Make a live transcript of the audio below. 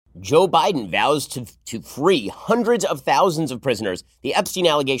Joe Biden vows to free hundreds of thousands of prisoners. The Epstein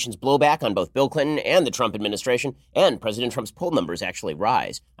allegations blow back on both Bill Clinton and the Trump administration, and President Trump's poll numbers actually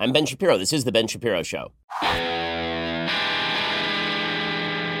rise. I'm Ben Shapiro. This is The Ben Shapiro Show.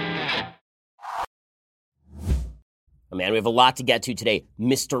 Oh, man, we have a lot to get to today.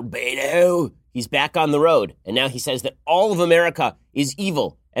 Mr. Beto, he's back on the road, and now he says that all of America is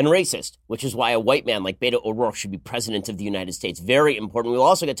evil and racist, which is why a white man like Beto O'Rourke should be president of the United States. Very important. We'll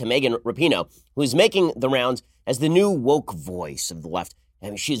also get to Megan Rapinoe, who is making the rounds as the new woke voice of the left.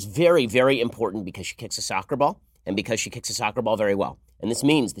 And she is very, very important because she kicks a soccer ball, and because she kicks a soccer ball very well. And this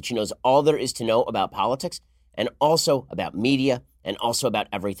means that she knows all there is to know about politics, and also about media, and also about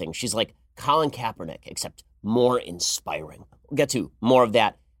everything. She's like Colin Kaepernick, except more inspiring. We'll get to more of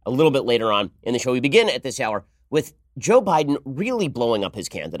that a little bit later on in the show. We begin at this hour with Joe Biden really blowing up his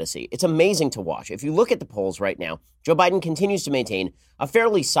candidacy. It's amazing to watch. If you look at the polls right now, Joe Biden continues to maintain a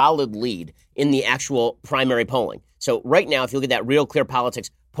fairly solid lead in the actual primary polling. So right now, if you look at that Real Clear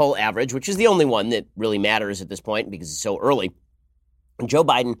Politics poll average, which is the only one that really matters at this point because it's so early, Joe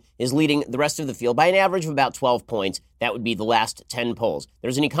Biden is leading the rest of the field by an average of about 12 points. That would be the last 10 polls.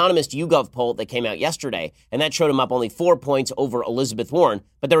 There's an Economist YouGov poll that came out yesterday, and that showed him up only 4 points over Elizabeth Warren.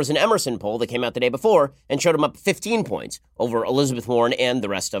 But there was an Emerson poll that came out the day before and showed him up 15 points over Elizabeth Warren and the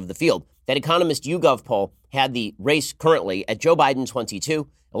rest of the field. That Economist YouGov poll had the race currently at Joe Biden 22,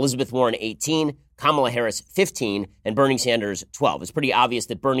 Elizabeth Warren 18, Kamala Harris 15, and Bernie Sanders 12. It's pretty obvious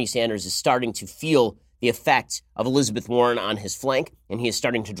that Bernie Sanders is starting to feel the effects of Elizabeth Warren on his flank, and he is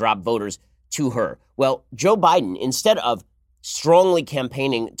starting to drop voters to her. Well, Joe Biden, instead of strongly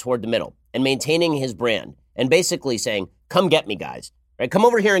campaigning toward the middle and maintaining his brand and basically saying, come get me, guys, right? Come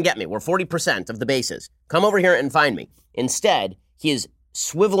over here and get me. We're 40% of the bases. Come over here and find me. Instead, he is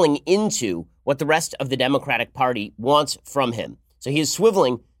swiveling into what the rest of the Democratic Party wants from him. So he is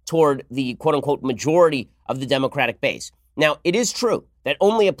swiveling toward the quote-unquote majority of the Democratic base. Now, it is true that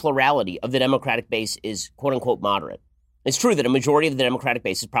only a plurality of the Democratic base is quote-unquote moderate. It's true that a majority of the Democratic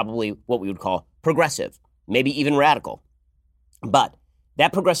base is probably what we would call progressive, maybe even radical. But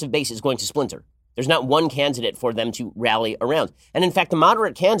that progressive base is going to splinter. There's not one candidate for them to rally around. And in fact, the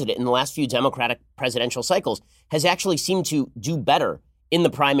moderate candidate in the last few Democratic presidential cycles has actually seemed to do better in the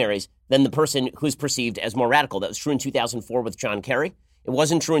primaries than the person who's perceived as more radical. That was true in 2004 with John Kerry. It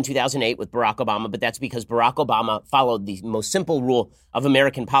wasn't true in 2008 with Barack Obama, but that's because Barack Obama followed the most simple rule of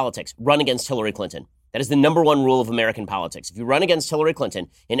American politics: run against Hillary Clinton. That is the number one rule of American politics. If you run against Hillary Clinton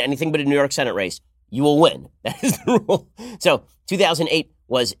in anything but a New York Senate race, you will win. That is the rule. So 2008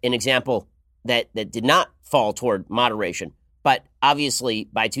 was an example that did not fall toward moderation. But obviously,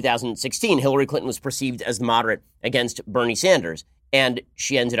 by 2016, Hillary Clinton was perceived as the moderate against Bernie Sanders, and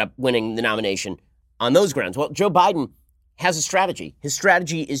she ended up winning the nomination on those grounds. Well, Joe Biden has a strategy. His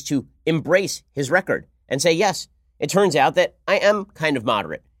strategy is to embrace his record and say, yes, it turns out that I am kind of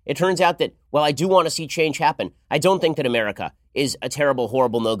moderate. It turns out that, well, I do want to see change happen. I don't think that America is a terrible,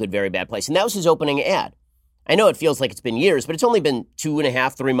 horrible, no good, very bad place. And that was his opening ad. I know it feels like it's been years, but it's only been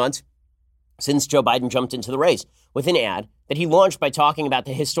 2.5, 3 months since Joe Biden jumped into the race with an ad that he launched by talking about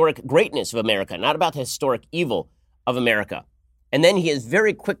the historic greatness of America, not about the historic evil of America. And then he has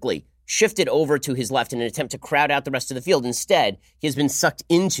very quickly shifted over to his left in an attempt to crowd out the rest of the field. Instead, he has been sucked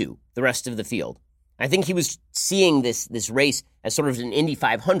into the rest of the field. I think he was seeing this race as sort of an Indy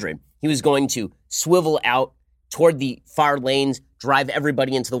 500. He was going to swivel out toward the far lanes, drive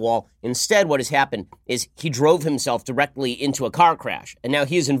everybody into the wall. Instead, what has happened is he drove himself directly into a car crash, and now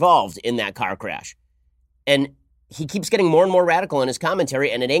he is involved in that car crash. And he keeps getting more and more radical in his commentary,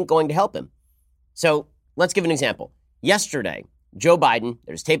 and it ain't going to help him. So let's give an example. Yesterday, Joe Biden,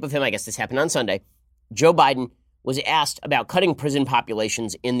 there's tape of him, I guess this happened on Sunday, Joe Biden was asked about cutting prison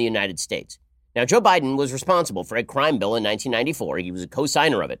populations in the United States. Now, Joe Biden was responsible for a crime bill in 1994. He was a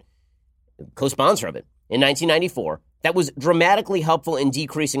co-signer of it, co-sponsor of it in 1994. That was dramatically helpful in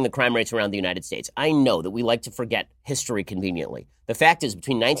decreasing the crime rates around the United States. I know that we like to forget history conveniently. The fact is,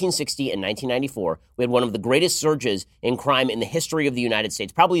 between 1960 and 1994, we had one of the greatest surges in crime in the history of the United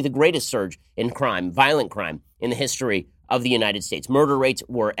States, probably the greatest surge in crime, violent crime, in the history of the United States. Murder rates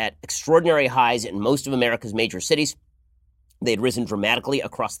were at extraordinary highs in most of America's major cities. They had risen dramatically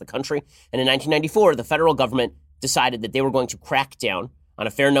across the country. And in 1994, the federal government decided that they were going to crack down on a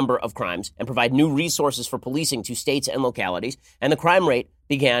fair number of crimes and provide new resources for policing to states and localities. And the crime rate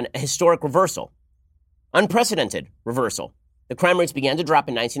began a historic reversal, unprecedented reversal. The crime rates began to drop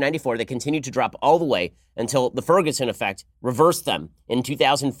in 1994. They continued to drop all the way until the Ferguson effect reversed them in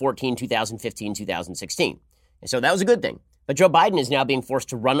 2014, 2015, 2016. And so that was a good thing. But Joe Biden is now being forced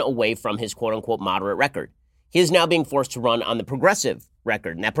to run away from his quote-unquote moderate record. he is now being forced to run on the progressive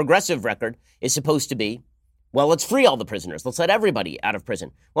record. And that progressive record is supposed to be, well, let's free all the prisoners. Let's let everybody out of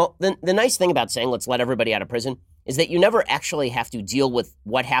prison. Well, the nice thing about saying let's let everybody out of prison is that you never actually have to deal with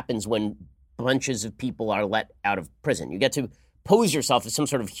what happens when bunches of people are let out of prison. You get to pose yourself as some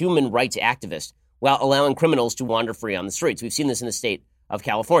sort of human rights activist while allowing criminals to wander free on the streets. We've seen this in the state of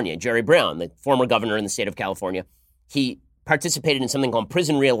California. Jerry Brown, the former governor in the state of California, he participated in something called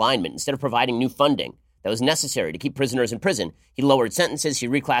prison realignment. Instead of providing new funding that was necessary to keep prisoners in prison, he lowered sentences, he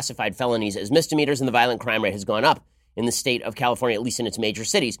reclassified felonies as misdemeanors, and the violent crime rate has gone up in the state of California, at least in its major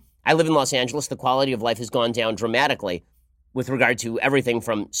cities. I live in Los Angeles. The quality of life has gone down dramatically with regard to everything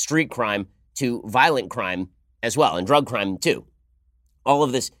from street crime to violent crime as well, and drug crime too. All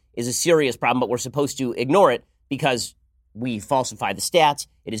of this is a serious problem, but we're supposed to ignore it because we falsify the stats.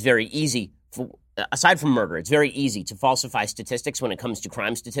 It is very easy, aside from murder, it's very easy to falsify statistics when it comes to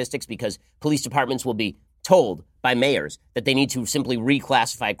crime statistics because police departments will be told by mayors that they need to simply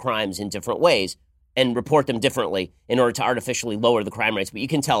reclassify crimes in different ways and report them differently in order to artificially lower the crime rates. But you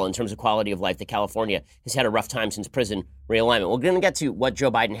can tell in terms of quality of life that California has had a rough time since prison realignment. We're going to get to what Joe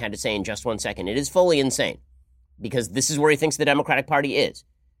Biden had to say in just one second. It is fully insane because this is where he thinks the Democratic Party is.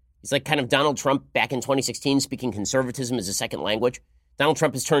 He's like kind of Donald Trump back in 2016, speaking conservatism as a second language. Donald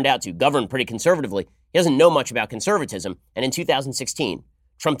Trump has turned out to govern pretty conservatively. He doesn't know much about conservatism. And in 2016,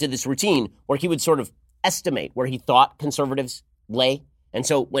 Trump did this routine where he would sort of estimate where he thought conservatives lay. And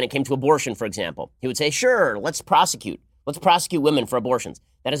so when it came to abortion, for example, he would say, sure, let's prosecute women for abortions.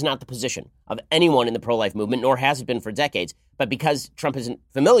 That is not the position of anyone in the pro-life movement, nor has it been for decades. But because Trump isn't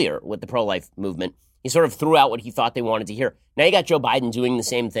familiar with the pro-life movement, he sort of threw out what he thought they wanted to hear. Now you got Joe Biden doing the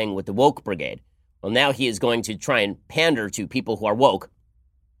same thing with the woke brigade. Well, now he is going to try and pander to people who are woke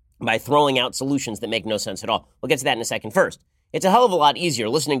by throwing out solutions that make no sense at all. We'll get to that in a second. First, it's a hell of a lot easier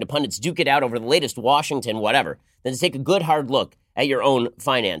listening to pundits duke it out over the latest Washington whatever than to take a good hard look at your own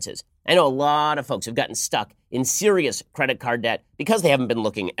finances. I know a lot of folks have gotten stuck in serious credit card debt because they haven't been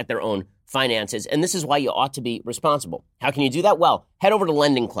looking at their own finances, and this is why you ought to be responsible. How can you do that? Well, head over to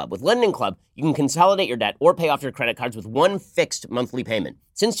Lending Club. With Lending Club, you can consolidate your debt or pay off your credit cards with one fixed monthly payment.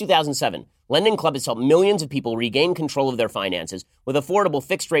 Since 2007, Lending Club has helped millions of people regain control of their finances with affordable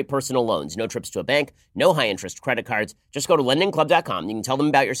fixed-rate personal loans. No trips to a bank, no high-interest credit cards. Just go to lendingclub.com. You can tell them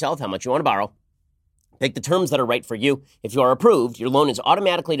about yourself, how much you want to borrow. Pick the terms that are right for you. If you are approved, your loan is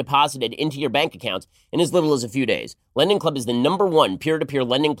automatically deposited into your bank account in as little as a few days. Lending Club is the #1 peer-to-peer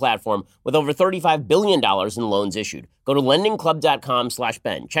lending platform with over $35 billion in loans issued. Go to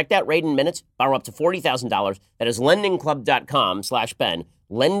lendingclub.com/Ben. Check that rate in minutes. Borrow up to $40,000. That is lendingclub.com/Ben.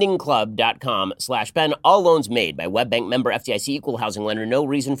 lendingclub.com/Ben. All loans made by WebBank member FDIC equal housing lender. No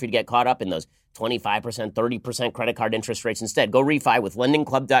reason for you to get caught up in those 25%, 30% credit card interest rates. Instead, go refi with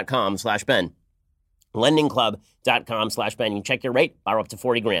lendingclub.com/Ben. lendingclub.com/Ben. You can check your rate, borrow up to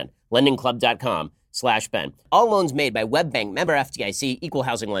 $40,000. lendingclub.com/Ben. All loans made by WebBank member FDIC equal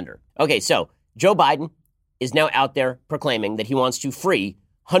housing lender. Okay, so Joe Biden is now out there proclaiming that he wants to free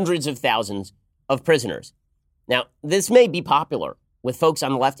hundreds of thousands of prisoners. Now, this may be popular with folks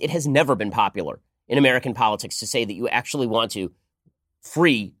on the left. It has never been popular in American politics to say that you actually want to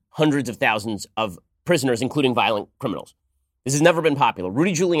free hundreds of thousands of prisoners, including violent criminals. This has never been popular.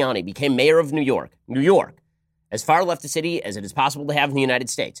 Rudy Giuliani became mayor of New York, as far left a city as it is possible to have in the United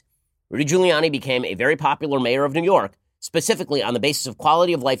States. Rudy Giuliani became a very popular mayor of New York, specifically on the basis of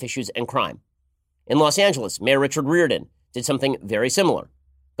quality of life issues and crime. In Los Angeles, Mayor Richard Riordan did something very similar.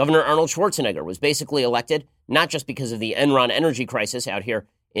 Governor Arnold Schwarzenegger was basically elected not just because of the Enron energy crisis out here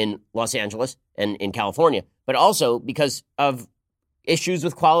in Los Angeles and in California, but also because of issues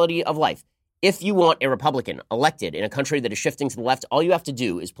with quality of life. If you want a Republican elected in a country that is shifting to the left, all you have to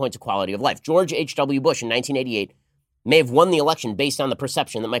do is point to quality of life. George H.W. Bush in 1988 may have won the election based on the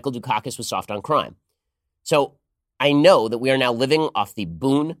perception that Michael Dukakis was soft on crime. So I know that we are now living off the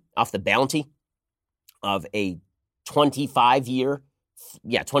bounty of a 25-year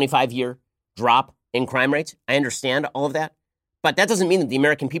drop in crime rates. I understand all of that. But that doesn't mean that the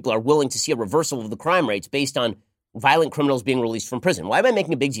American people are willing to see a reversal of the crime rates based on violent criminals being released from prison. Why am I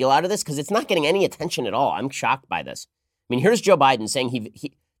making a big deal out of this? Because it's not getting any attention at all. I'm shocked by this. I mean, here's Joe Biden saying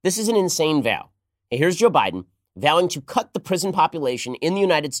this is an insane vow. Hey, here's Joe Biden vowing to cut the prison population in the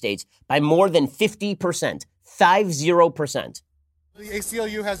United States by more than 50%, 50%. The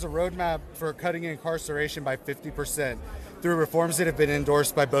ACLU has a roadmap for cutting incarceration by 50% through reforms that have been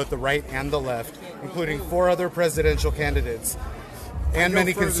endorsed by both the right and the left, including 4 other presidential candidates and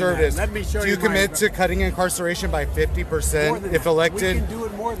many conservatives. Do you commit to cutting incarceration by 50% if elected? We can do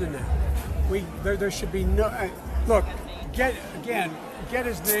it more than that. There should be no... look, get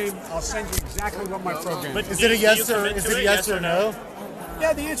his name. I'll send you exactly what my program is. Is it a yes or no?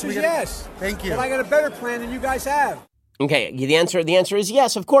 Yeah, the answer is yes. Thank you. But I got a better plan than you guys have. Okay, the answer is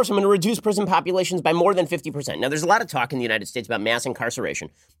yes. Of course, I'm going to reduce prison populations by more than 50%. Now, there's a lot of talk in the United States about mass incarceration.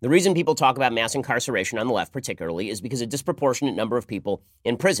 The reason people talk about mass incarceration on the left particularly is because a disproportionate number of people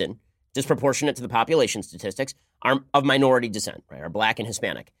in prison, disproportionate to the population statistics, are of minority descent, right, are black and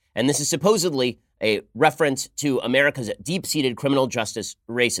Hispanic. And this is supposedly a reference to America's deep-seated criminal justice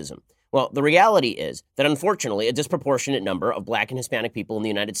racism. Well, the reality is that, unfortunately, a disproportionate number of black and Hispanic people in the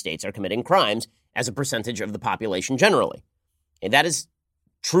United States are committing crimes as a percentage of the population generally. And that is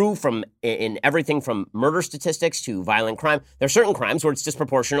true in everything from murder statistics to violent crime. There are certain crimes where it's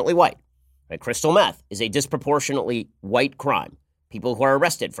disproportionately white. Right? Crystal meth is a disproportionately white crime. People who are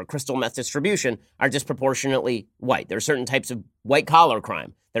arrested for crystal meth distribution are disproportionately white. There are certain types of white-collar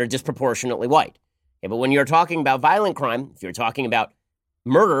crime that are disproportionately white. Okay, but when you're talking about violent crime, if you're talking about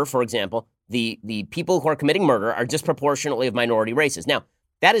murder, for example, the people who are committing murder are disproportionately of minority races. Now,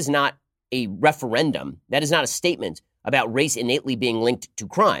 that is not a referendum. That is not a statement about race innately being linked to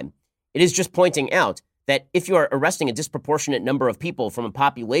crime. It is just pointing out that if you are arresting a disproportionate number of people from a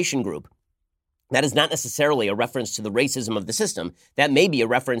population group, that is not necessarily a reference to the racism of the system. That may be a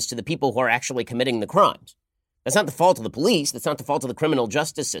reference to the people who are actually committing the crimes. That's not the fault of the police. That's not the fault of the criminal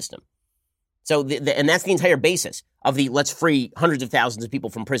justice system. So, and that's the entire basis of the let's free hundreds of thousands of people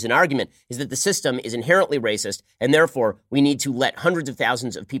from prison argument, is that the system is inherently racist, and therefore we need to let hundreds of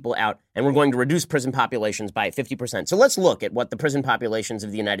thousands of people out, and we're going to reduce prison populations by 50%. So let's look at what the prison populations of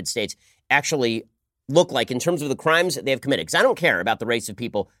the United States actually look like in terms of the crimes that they have committed. Because I don't care about the race of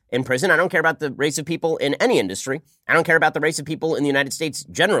people in prison. I don't care about the race of people in any industry. I don't care about the race of people in the United States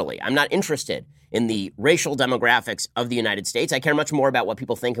generally. I'm not interested in the racial demographics of the United States. I care much more about what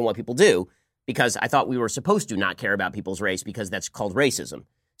people think and what people do, because I thought we were supposed to not care about people's race because that's called racism.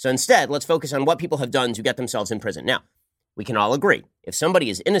 So instead, let's focus on what people have done to get themselves in prison. Now, we can all agree, if somebody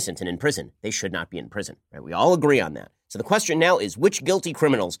is innocent and in prison, they should not be in prison. Right? We all agree on that. So the question now is, which guilty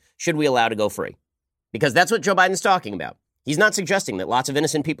criminals should we allow to go free? Because that's what Joe Biden's talking about. He's not suggesting that lots of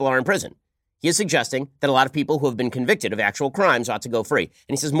innocent people are in prison. He is suggesting that a lot of people who have been convicted of actual crimes ought to go free. And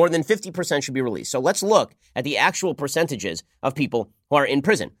he says more than 50% should be released. So let's look at the actual percentages of people who are in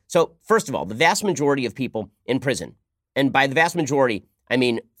prison. So first of all, the vast majority of people in prison, and by the vast majority, I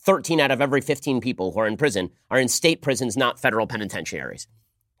mean 13 out of every 15 people who are in prison are in state prisons, not federal penitentiaries.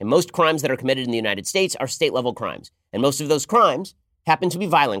 And most crimes that are committed in the United States are state-level crimes. And most of those crimes happen to be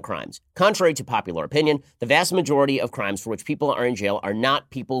violent crimes. Contrary to popular opinion, the vast majority of crimes for which people are in jail are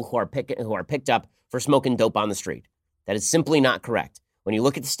not people who are picked up for smoking dope on the street. That is simply not correct. When you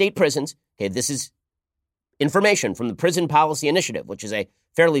look at the state prisons, okay, this is information from the Prison Policy Initiative, which is a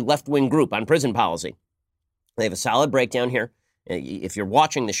fairly left-wing group on prison policy. They have a solid breakdown here. If you're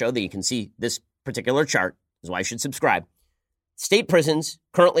watching the show, then you can see this particular chart. This is why you should subscribe. State prisons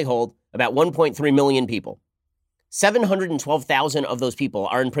currently hold about 1.3 million people. 712,000 of those people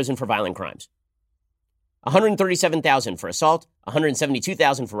are in prison for violent crimes. 137,000 for assault,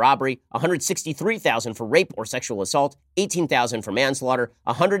 172,000 for robbery, 163,000 for rape or sexual assault, 18,000 for manslaughter,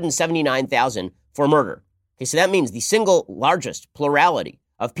 179,000 for murder. Okay, so that means the single largest plurality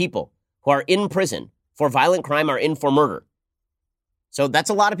of people who are in prison for violent crime are in for murder. So that's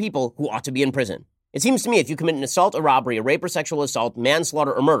a lot of people who ought to be in prison. It seems to me if you commit an assault, a robbery, a rape or sexual assault,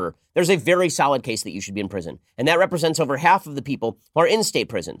 manslaughter or murder, there's a very solid case that you should be in prison. And that represents over half of the people who are in state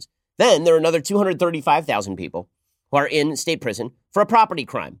prisons. Then there are another 235,000 people who are in state prison for a property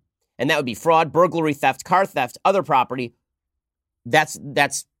crime. And that would be fraud, burglary, theft, car theft, other property. That's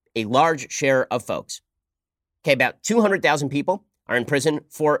a large share of folks. Okay, about 200,000 people are in prison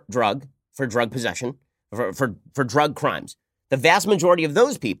for drug possession, for drug crimes. The vast majority of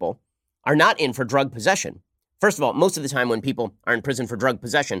those people are not in for drug possession. First of all, most of the time when people are in prison for drug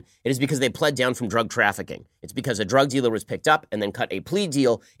possession, it is because they pled down from drug trafficking. It's because a drug dealer was picked up and then cut a plea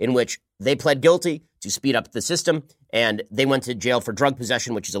deal in which they pled guilty to speed up the system, and they went to jail for drug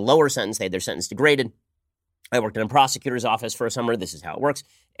possession, which is a lower sentence. They had their sentence degraded. I worked in a prosecutor's office for a summer. This is how it works.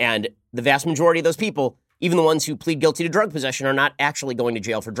 And the vast majority of those people, even the ones who plead guilty to drug possession, are not actually going to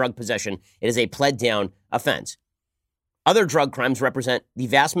jail for drug possession. It is a pled down offense. Other drug crimes represent the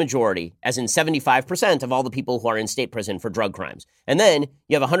vast majority, as in 75% of all the people who are in state prison for drug crimes. And then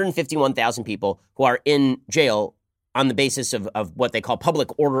you have 151,000 people who are in jail on the basis of what they call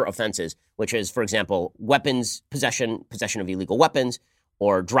public order offenses, which is, for example, weapons possession of illegal weapons,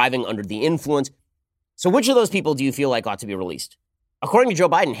 or driving under the influence. So which of those people do you feel like ought to be released? According to Joe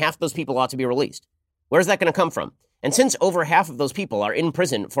Biden, half those people ought to be released. Where's that going to come from? And since over half of those people are in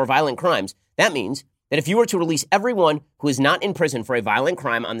prison for violent crimes, that means that if you were to release everyone who is not in prison for a violent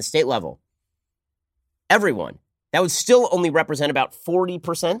crime on the state level, everyone, that would still only represent about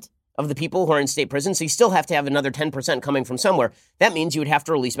 40% of the people who are in state prison. So you still have to have another 10% coming from somewhere. That means you would have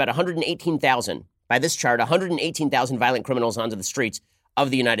to release about 118,000, by this chart, 118,000 violent criminals onto the streets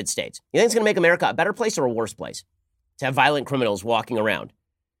of the United States. You think it's going to make America a better place or a worse place to have violent criminals walking around?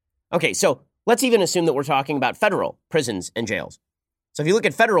 Okay, so let's even assume that we're talking about federal prisons and jails. So if you look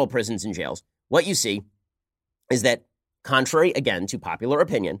at federal prisons and jails, what you see is that, contrary, again, to popular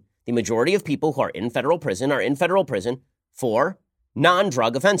opinion, the majority of people who are in federal prison for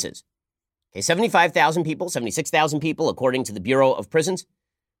non-drug offenses. Okay, 75,000 people, 76,000 people, according to the Bureau of Prisons,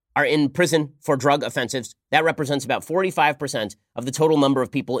 are in prison for drug offenses. That represents about 45% of the total number of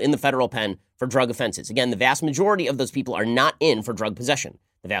people in the federal pen for drug offenses. Again, the vast majority of those people are not in for drug possession.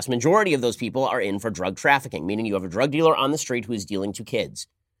 The vast majority of those people are in for drug trafficking, meaning you have a drug dealer on the street who is dealing to kids,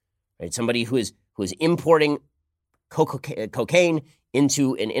 right? Somebody who is importing cocaine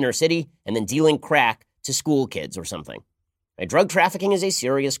into an inner city and then dealing crack to school kids or something. Right? Drug trafficking is a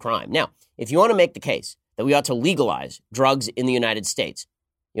serious crime. Now, if you want to make the case that we ought to legalize drugs in the United States,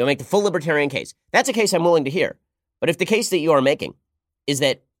 you want to make the full libertarian case. That's a case I'm willing to hear. But if the case that you are making is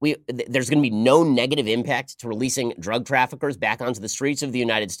that there's going to be no negative impact to releasing drug traffickers back onto the streets of the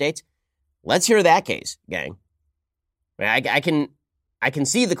United States, let's hear that case, gang. I can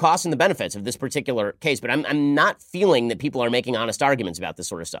see the costs and the benefits of this particular case, but I'm not feeling that people are making honest arguments about this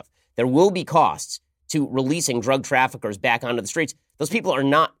sort of stuff. There will be costs to releasing drug traffickers back onto the streets. Those people are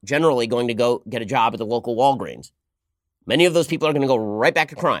not generally going to go get a job at the local Walgreens. Many of those people are going to go right back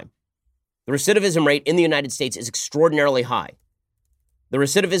to crime. The recidivism rate in the United States is extraordinarily high. The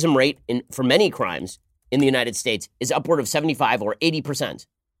recidivism rate for many crimes in the United States is upward of 75 or 80%.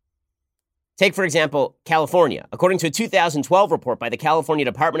 Take, for example, California. According to a 2012 report by the California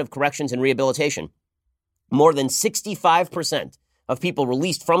Department of Corrections and Rehabilitation, more than 65% of people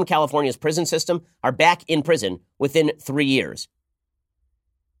released from California's prison system are back in prison within 3 years.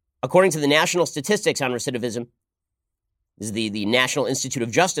 According to the National Statistics on Recidivism, this is the National Institute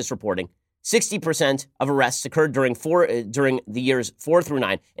of Justice reporting, 60% of arrests occurred during the years 4 through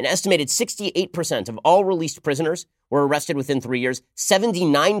 9. An estimated 68% of all released prisoners were arrested within 3 years,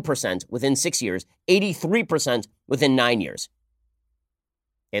 79% within 6 years, 83% within 9 years.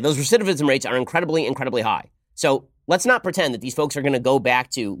 Okay, those recidivism rates are incredibly, incredibly high. So let's not pretend that these folks are going to go back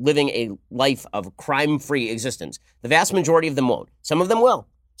to living a life of crime-free existence. The vast majority of them won't. Some of them will.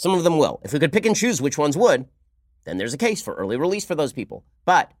 Some of them will. If we could pick and choose which ones would, then there's a case for early release for those people.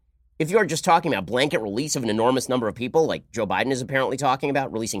 But if you're just talking about blanket release of an enormous number of people, like Joe Biden is apparently talking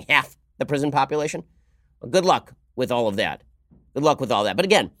about, releasing half the prison population, well, good luck with all of that. Good luck with all that. But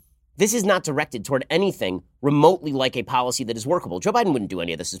again, this is not directed toward anything remotely like a policy that is workable. Joe Biden wouldn't do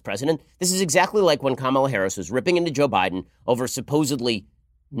any of this as president. This is exactly like when Kamala Harris was ripping into Joe Biden over supposedly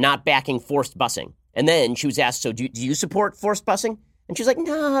not backing forced busing. And then she was asked, so do you support forced busing? And she was like,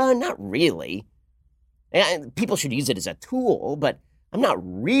 no, not really. And people should use it as a tool, but I'm not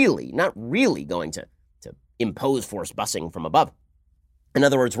really going to impose forced busing from above. In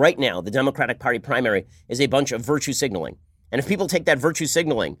other words, right now, the Democratic Party primary is a bunch of virtue signaling. And if people take that virtue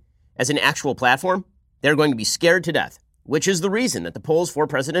signaling as an actual platform, they're going to be scared to death, which is the reason that the polls for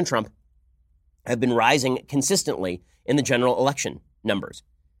President Trump have been rising consistently in the general election numbers.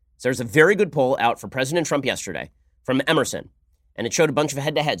 So there's a very good poll out for President Trump yesterday from Emerson, and it showed a bunch of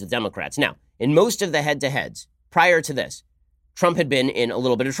head-to-heads with Democrats. Now, in most of the head-to-heads prior to this, Trump had been in a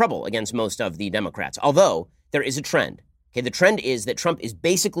little bit of trouble against most of the Democrats, although there is a trend. Okay, the trend is that Trump is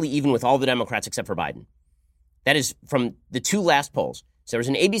basically even with all the Democrats except for Biden. That is from the two last polls. So there was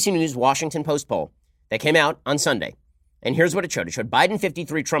an ABC News Washington Post poll that came out on Sunday, and here's what it showed. It showed Biden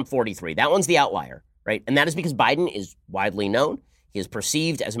 53, Trump 43. That one's the outlier, right? And that is because Biden is widely known. He is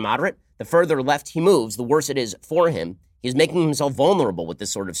perceived as moderate. The further left he moves, the worse it is for him. He's making himself vulnerable with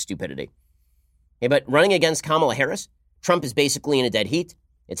this sort of stupidity. Okay, but running against Kamala Harris, Trump is basically in a dead heat.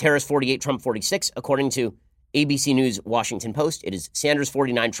 It's Harris 48, Trump 46. According to ABC News Washington Post, it is Sanders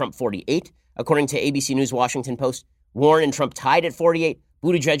 49, Trump 48. According to ABC News Washington Post, Warren and Trump tied at 48.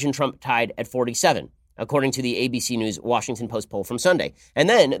 Buttigieg and Trump tied at 47, according to the ABC News Washington Post poll from Sunday. And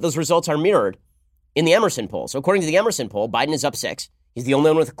then those results are mirrored in the Emerson poll. So according to the Emerson poll, Biden is up 6. He's the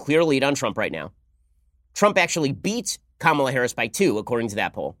only one with a clear lead on Trump right now. Trump actually beats Kamala Harris by 2, according to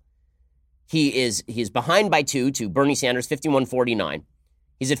that poll. He is behind by 2 to Bernie Sanders, 51-49.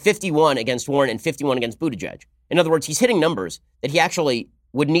 He's at 51 against Warren and 51 against Buttigieg. In other words, he's hitting numbers that he actually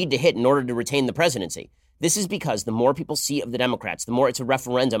would need to hit in order to retain the presidency. This is because the more people see of the Democrats, the more it's a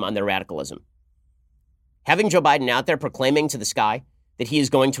referendum on their radicalism. Having Joe Biden out there proclaiming to the sky that he is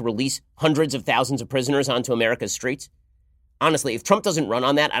going to release hundreds of thousands of prisoners onto America's streets? Honestly, if Trump doesn't run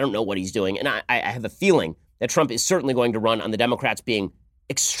on that, I don't know what he's doing. And I have a feeling that Trump is certainly going to run on the Democrats being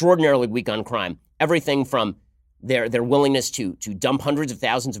extraordinarily weak on crime. Everything from their willingness to dump hundreds of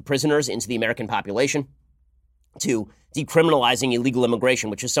thousands of prisoners into the American population to decriminalizing illegal immigration,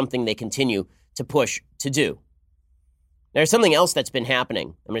 which is something they continue to push to do. There's something else that's been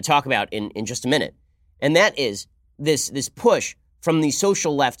happening I'm going to talk about in just a minute, and that is this push from the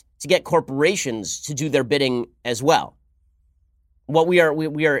social left to get corporations to do their bidding as well. What we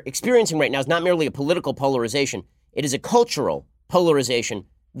are experiencing right now is not merely a political polarization, it is a cultural polarization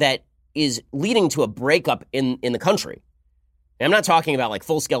that is leading to a breakup in the country. And I'm not talking about like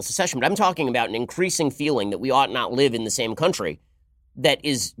full-scale secession, but I'm talking about an increasing feeling that we ought not live in the same country that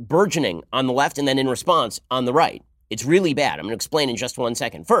is burgeoning on the left and then in response on the right. It's really bad. I'm going to explain in just 1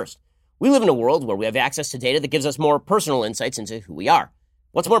 second. First, we live in a world where we have access to data that gives us more personal insights into who we are.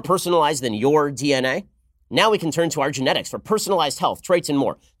 What's more personalized than your DNA? Now we can turn to our genetics for personalized health, traits, and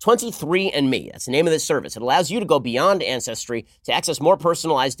more. 23andMe, that's the name of this service. It allows you to go beyond ancestry to access more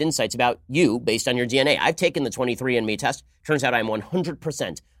personalized insights about you based on your DNA. I've taken the 23andMe test. Turns out I'm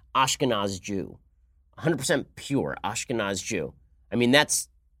 100% Ashkenaz Jew. 100% pure Ashkenaz Jew. I mean, I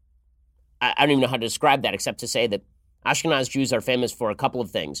don't even know how to describe that except to say that Ashkenaz Jews are famous for a couple of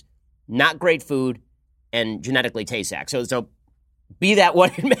things. Not great food and genetically Tay-Sachs. So be that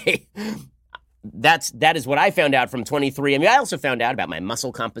what it may. That is what I found out from 23andMe. I also found out about my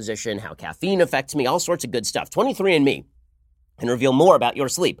muscle composition, how caffeine affects me, all sorts of good stuff. 23andMe can reveal more about your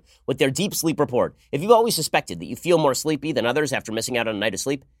sleep with their deep sleep report. If you've always suspected that you feel more sleepy than others after missing out on a night of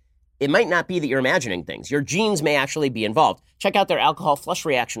sleep, it might not be that you're imagining things. Your genes may actually be involved. Check out their alcohol flush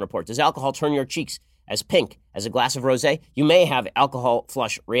reaction report. Does alcohol turn your cheeks as pink as a glass of rosé? You may have alcohol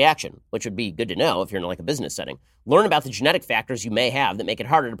flush reaction, which would be good to know if you're in like a business setting. Learn about the genetic factors you may have that make it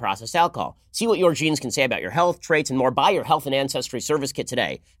harder to process alcohol. See what your genes can say about your health, traits, and more. Buy your health and ancestry service kit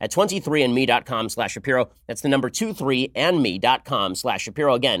today at 23andme.com/Shapiro. That's the number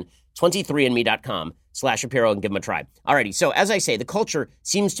 23andme.com/Shapiro. Again, 23andme.com/Shapiro, and give them a try. Alrighty, so as I say, the culture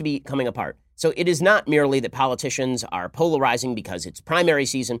seems to be coming apart. So it is not merely that politicians are polarizing because it's primary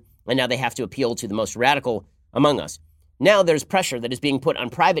season, and now they have to appeal to the most radical among us. Now there's pressure that is being put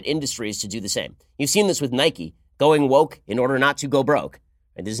on private industries to do the same. You've seen this with Nike, going woke in order not to go broke.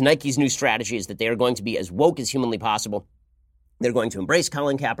 And this is Nike's new strategy, is that they are going to be as woke as humanly possible. They're going to embrace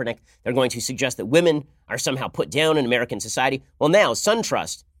Colin Kaepernick. They're going to suggest that women are somehow put down in American society. Well, now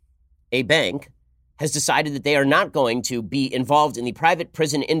SunTrust, a bank, has decided that they are not going to be involved in the private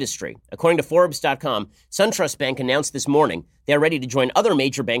prison industry. According to Forbes.com, SunTrust Bank announced this morning they are ready to join other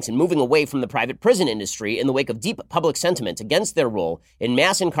major banks in moving away from the private prison industry in the wake of deep public sentiment against their role in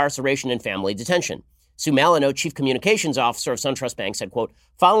mass incarceration and family detention. Sue Malino, chief communications officer of SunTrust Bank, said, quote,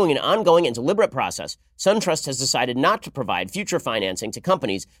 following an ongoing and deliberate process, SunTrust has decided not to provide future financing to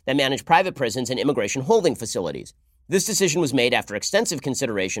companies that manage private prisons and immigration holding facilities. This decision was made after extensive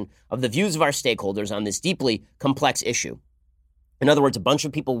consideration of the views of our stakeholders on this deeply complex issue. In other words, a bunch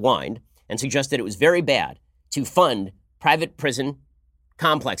of people whined and suggested it was very bad to fund private prison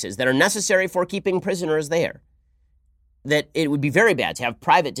complexes that are necessary for keeping prisoners there. That it would be very bad to have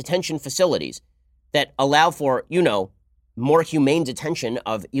private detention facilities that allow for, more humane detention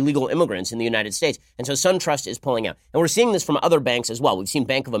of illegal immigrants in the United States. And so SunTrust is pulling out. And we're seeing this from other banks as well. We've seen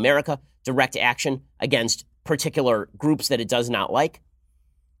Bank of America direct action against particular groups that it does not like.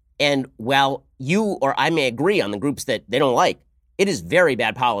 And while you or I may agree on the groups that they don't like, it is very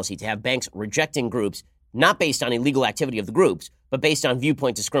bad policy to have banks rejecting groups, not based on illegal activity of the groups, but based on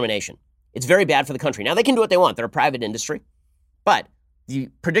viewpoint discrimination. It's very bad for the country. Now, they can do what they want. They're a private industry. But the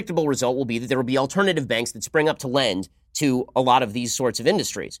predictable result will be that there will be alternative banks that spring up to lend to a lot of these sorts of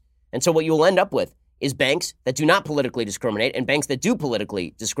industries. And so what you will end up with is banks that do not politically discriminate and banks that do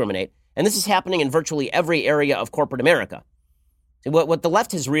politically discriminate. And this is happening in virtually every area of corporate America. So what the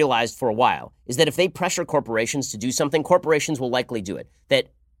left has realized for a while is that if they pressure corporations to do something, corporations will likely do it. That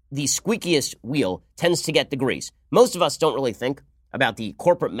the squeakiest wheel tends to get the grease. Most of us don't really think about the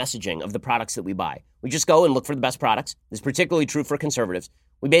corporate messaging of the products that we buy. We just go and look for the best products. This is particularly true for conservatives.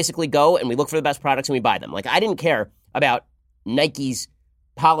 We basically go and we look for the best products and we buy them. Like, I didn't care about Nike's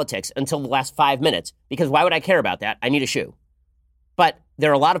politics until the last 5 minutes, because why would I care about that? I need a shoe. But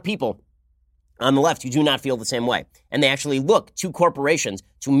there are a lot of people on the left who do not feel the same way. And they actually look to corporations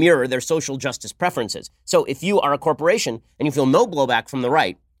to mirror their social justice preferences. So if you are a corporation and you feel no blowback from the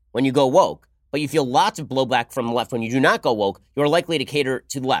right when you go woke, but you feel lots of blowback from the left when you do not go woke, you're likely to cater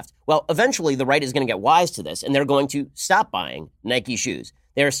to the left. Well, eventually the right is going to get wise to this, and they're going to stop buying Nike shoes.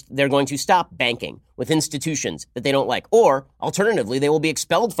 They're going to stop banking with institutions that they don't like. Or, alternatively, they will be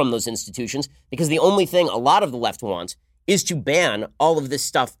expelled from those institutions because the only thing a lot of the left wants is to ban all of this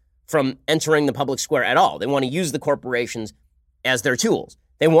stuff from entering the public square at all. They want to use the corporations as their tools.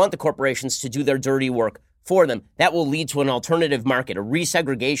 They want the corporations to do their dirty work for them. That will lead to an alternative market, a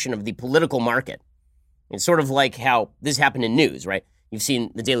resegregation of the political market. It's sort of like how this happened in news, right? You've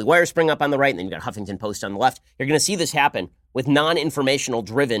seen the Daily Wire spring up on the right, and then you've got Huffington Post on the left. You're going to see this happen with non-informational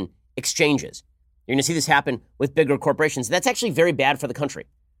driven exchanges. You're going to see this happen with bigger corporations. That's actually very bad for the country.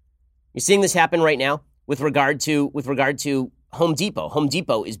 You're seeing this happen right now with regard to Home Depot. Home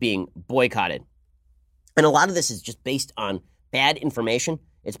Depot is being boycotted. And a lot of this is just based on bad information.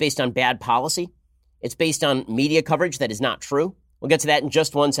 It's based on bad policy. It's based on media coverage that is not true. We'll get to that in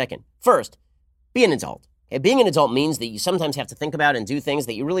just 1 second. First, be an adult. Okay, being an adult means that you sometimes have to think about and do things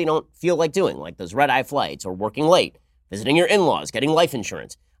that you really don't feel like doing, like those red-eye flights or working late, visiting your in-laws, getting life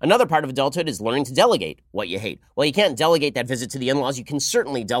insurance. Another part of adulthood is learning to delegate what you hate. Well, you can't delegate that visit to the in-laws. You can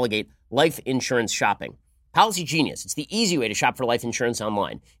certainly delegate life insurance shopping. Policy Genius. It's the easy way to shop for life insurance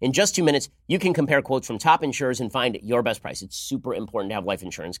online. In just 2 minutes, you can compare quotes from top insurers and find your best price. It's super important to have life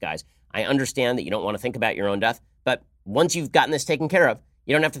insurance, guys. I understand that you don't want to think about your own death, but once you've gotten this taken care of,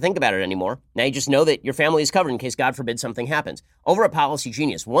 you don't have to think about it anymore. Now you just know that your family is covered in case, God forbid, something happens. Over at Policy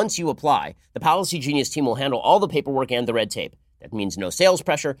Genius, once you apply, the Policy Genius team will handle all the paperwork and the red tape. That means no sales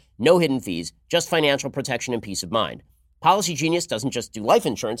pressure, no hidden fees, just financial protection and peace of mind. Policy Genius doesn't just do life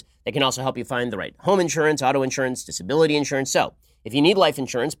insurance. They can also help you find the right home insurance, auto insurance, disability insurance. So if you need life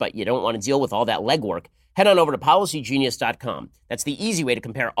insurance, but you don't want to deal with all that legwork, head on over to PolicyGenius.com. That's the easy way to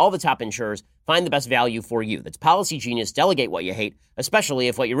compare all the top insurers, find the best value for you. That's Policy Genius. Delegate what you hate, especially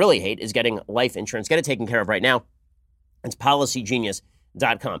if what you really hate is getting life insurance. Get it taken care of right now. It's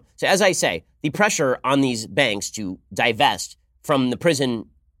PolicyGenius.com. So as I say, the pressure on these banks to divest from the prison,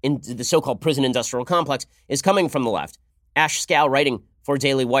 in the so-called prison industrial complex, is coming from the left. Ash Scow, writing for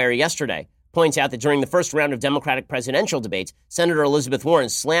Daily Wire yesterday, points out that during the first round of Democratic presidential debates, Senator Elizabeth Warren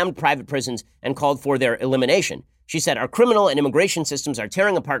slammed private prisons and called for their elimination. She said, "Our criminal and immigration systems are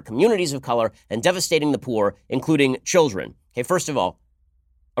tearing apart communities of color and devastating the poor, including children." Okay, first of all,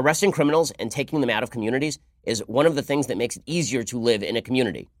 arresting criminals and taking them out of communities is one of the things that makes it easier to live in a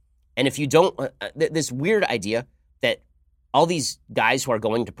community. And if you don't, this weird idea that all these guys who are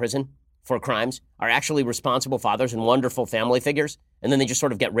going to prison for crimes are actually responsible fathers and wonderful family figures, and then they just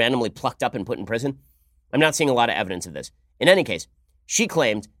sort of get randomly plucked up and put in prison. I'm not seeing a lot of evidence of this. In any case, she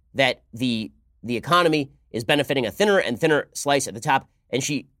claimed that the economy is benefiting a thinner and thinner slice at the top, and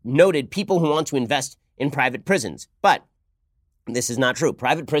she noted people who want to invest in private prisons. But this is not true.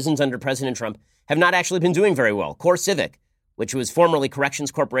 Private prisons under President Trump have not actually been doing very well. Core Civic, which was formerly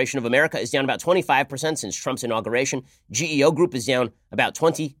Corrections Corporation of America, is down about 25% since Trump's inauguration. GEO Group is down about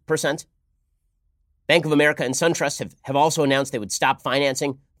 20%. Bank of America and SunTrust have also announced they would stop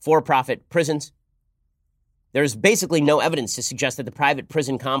financing for-profit prisons. There's basically no evidence to suggest that the private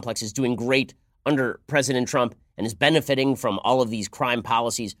prison complex is doing great under President Trump and is benefiting from all of these crime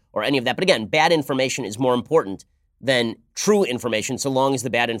policies or any of that. But again, bad information is more important than true information so long as the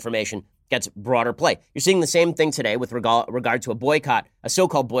bad information gets broader play. You're seeing the same thing today with regard to a boycott, a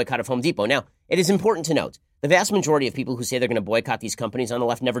so-called boycott of Home Depot. Now, it is important to note, the vast majority of people who say they're going to boycott these companies on the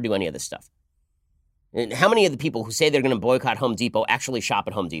left never do any of this stuff. And how many of the people who say they're going to boycott Home Depot actually shop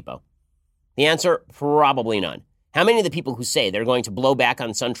at Home Depot? The answer, probably none. How many of the people who say they're going to blow back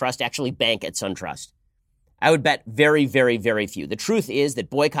on SunTrust actually bank at SunTrust? I would bet very, very, very few. The truth is that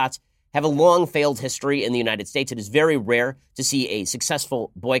boycotts have a long failed history in the United States. It is very rare to see a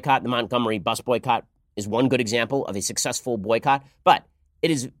successful boycott. The Montgomery bus boycott is one good example of a successful boycott, but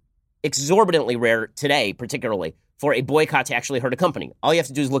it is exorbitantly rare today, particularly, for a boycott to actually hurt a company. All you have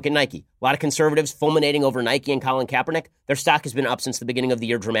to do is look at Nike. A lot of conservatives fulminating over Nike and Colin Kaepernick. Their stock has been up since the beginning of the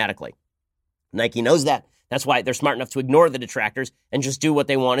year dramatically. Nike knows that. That's why they're smart enough to ignore the detractors and just do what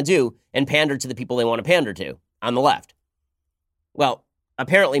they want to do and pander to the people they want to pander to on the left. Well,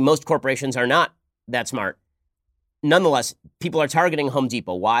 apparently most corporations are not that smart. Nonetheless, people are targeting Home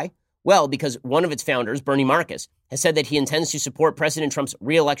Depot. Why? Well, because one of its founders, Bernie Marcus, has said that he intends to support President Trump's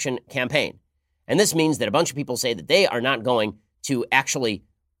re-election campaign. And this means that a bunch of people say that they are not going to actually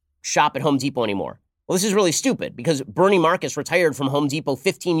shop at Home Depot anymore. Well, this is really stupid because Bernie Marcus retired from Home Depot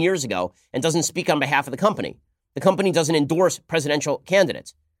 15 years ago and doesn't speak on behalf of the company. The company doesn't endorse presidential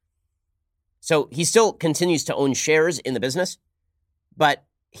candidates. So he still continues to own shares in the business, but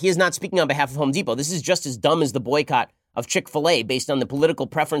he is not speaking on behalf of Home Depot. This is just as dumb as the boycott of Chick-fil-A based on the political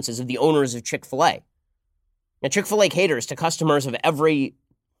preferences of the owners of Chick-fil-A. Now, Chick-fil-A caters to customers of every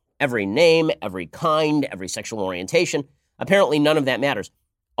name, every kind, every sexual orientation. Apparently, none of that matters.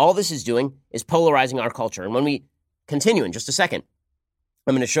 all this is doing is polarizing our culture. And when we continue in just a second,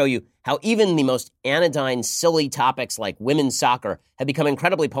 I'm going to show you how even the most anodyne, silly topics like women's soccer have become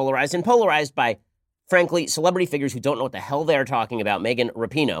incredibly polarized, and polarized by, frankly, celebrity figures who don't know what the hell they're talking about. Megan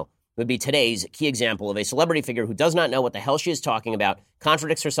Rapinoe would be today's key example of a celebrity figure who does not know what the hell she is talking about,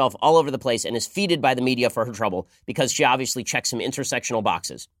 contradicts herself all over the place, and is feeded by the media for her trouble because she obviously checks some intersectional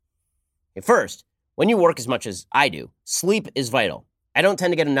boxes. First, when you work as much as I do, sleep is vital. I don't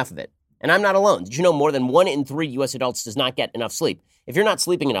tend to get enough of it. And I'm not alone. Did you know more than 1 in 3 U.S. adults does not get enough sleep? If you're not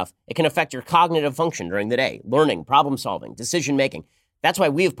sleeping enough, it can affect your cognitive function during the day, learning, problem solving, decision making. That's why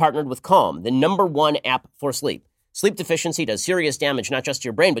we have partnered with Calm, the #1 app for sleep. Sleep deficiency does serious damage not just to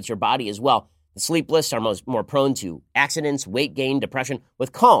your brain, but to your body as well. The sleepless are more prone to accidents, weight gain, depression.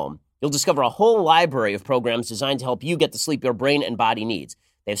 With Calm, you'll discover a whole library of programs designed to help you get the sleep your brain and body needs.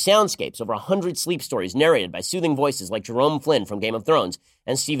 They have soundscapes, over 100 sleep stories narrated by soothing voices like Jerome Flynn from Game of Thrones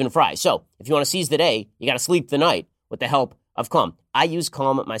and Stephen Fry. So, if you want to seize the day, you got to sleep the night with the help of Calm. I use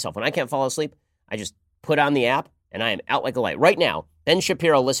Calm myself. When I can't fall asleep, I just put on the app and I am out like a light. Right now, Ben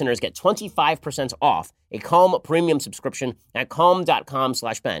Shapiro listeners get 25% off a Calm premium subscription at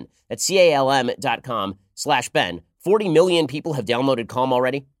calm.com/Ben. That's CALM.com/Ben. 40 million people have downloaded Calm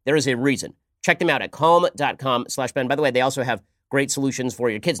already. There is a reason. Check them out at calm.com/Ben. By the way, they also have great solutions for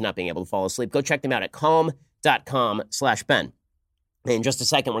your kids not being able to fall asleep. Go check them out at calm.com/Ben. In just a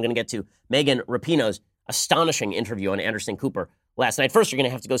second, we're going to get to Megan Rapinoe's astonishing interview on Anderson Cooper last night. First, you're going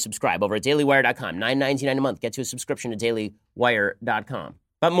to have to go subscribe over at dailywire.com. $9.99 a month. Get you a subscription to dailywire.com.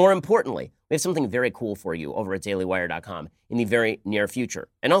 But more importantly, we have something very cool for you over at dailywire.com in the very near future.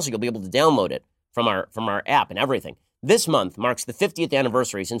 And also, you'll be able to download it from our app and everything. This month marks the 50th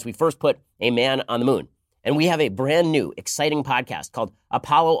anniversary since we first put a man on the moon. And we have a brand new, exciting podcast called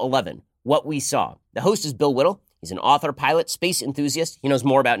Apollo 11, What We Saw. The host is Bill Whittle. He's an author, pilot, space enthusiast. He knows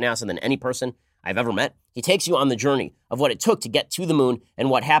more about NASA than any person I've ever met. He takes you on the journey of what it took to get to the moon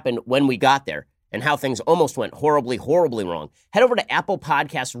and what happened when we got there and how things almost went horribly, horribly wrong. Head over to Apple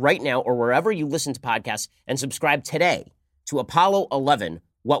Podcasts right now or wherever you listen to podcasts and subscribe today to Apollo 11,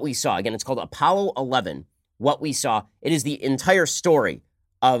 What We Saw. Again, it's called Apollo 11, What We Saw. It is the entire story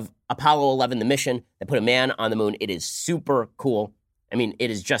of Apollo 11, the mission that put a man on the moon. It is super cool. I mean,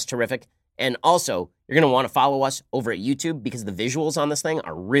 it is just terrific. And also, you're going to want to follow us over at YouTube because the visuals on this thing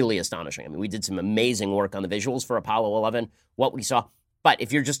are really astonishing. I mean, we did some amazing work on the visuals for Apollo 11, What We Saw. But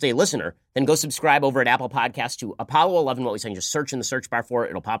if you're just a listener, then go subscribe over at Apple Podcasts to Apollo 11, What We Saw. You just search in the search bar for it.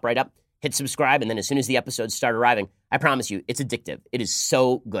 It'll pop right up. Hit subscribe, and then as soon as the episodes start arriving, I promise you, it's addictive. It is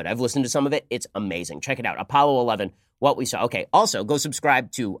so good. I've listened to some of it. It's amazing. Check it out. Apollo 11, What We Saw. Okay, also, go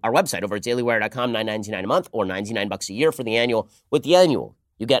subscribe to our website over at dailywire.com, $9.99 a month, or $99 a year for the annual. With the annual,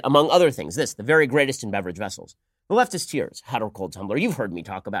 you get, among other things, this, the very greatest in beverage vessels. The Leftist Tears, hot or cold tumbler. You've heard me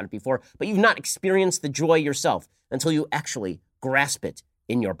talk about it before, but you've not experienced the joy yourself until you actually grasp it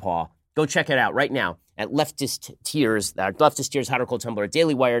in your paw. Go check it out right now at Leftist Tears, Leftist Tears Hot or Cold Tumbler at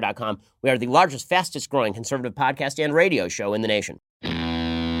dailywire.com. We are the largest, fastest growing conservative podcast and radio show in the nation.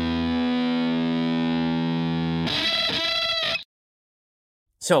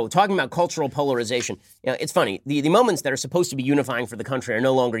 So, talking about cultural polarization, it's funny. The moments that are supposed to be unifying for the country are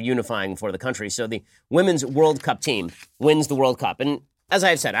no longer unifying for the country. So the Women's World Cup team wins the World Cup. And as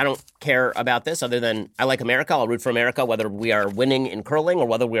I've said, I don't care about this other than I like America. I'll root for America, whether we are winning in curling or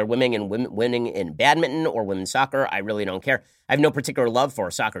whether we are winning in badminton or women's soccer. I really don't care. I have no particular love for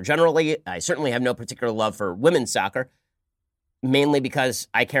soccer generally. I certainly have no particular love for women's soccer, mainly because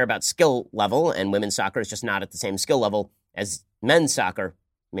I care about skill level, and women's soccer is just not at the same skill level as men's soccer.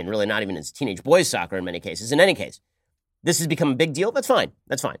 I mean, really not even as teenage boys' soccer in many cases. In any case, this has become a big deal. That's fine.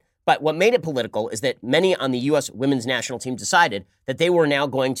 That's fine. But what made it political is that many on the U.S. women's national team decided that they were now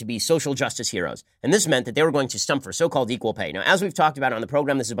going to be social justice heroes. And this meant that they were going to stump for so-called equal pay. Now, as we've talked about on the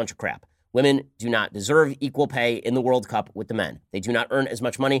program, this is a bunch of crap. Women do not deserve equal pay in the World Cup with the men. They do not earn as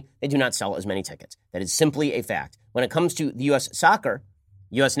much money. They do not sell as many tickets. That is simply a fact. When it comes to the U.S. soccer,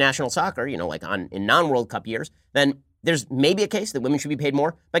 U.S. national soccer, like in non-World Cup years, then there's maybe a case that women should be paid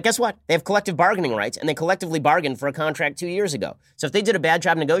more. But guess what? They have collective bargaining rights, and they collectively bargained for a contract 2 years ago. So if they did a bad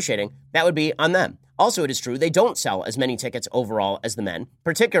job negotiating, that would be on them. Also, it is true they don't sell as many tickets overall as the men,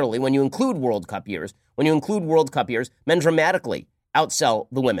 particularly when you include World Cup years. When you include World Cup years, men dramatically outsell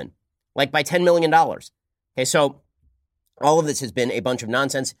the women, like by $10 million. Okay, so all of this has been a bunch of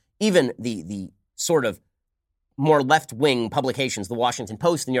nonsense. Even the sort of more left-wing publications, the Washington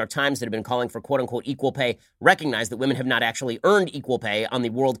Post, the New York Times, that have been calling for quote-unquote equal pay, recognize that women have not actually earned equal pay on the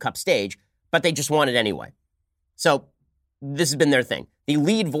World Cup stage, but they just want it anyway. So this has been their thing. The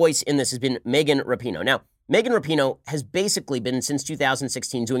lead voice in this has been Megan Rapinoe. Now, Megan Rapinoe has basically been, since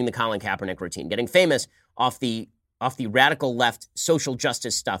 2016, doing the Colin Kaepernick routine, getting famous off the radical left social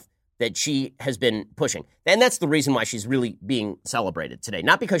justice stuff that she has been pushing. And that's the reason why she's really being celebrated today.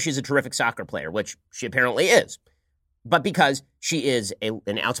 Not because she's a terrific soccer player, which she apparently is, but because she is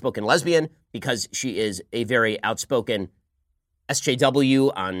an outspoken lesbian, because she is a very outspoken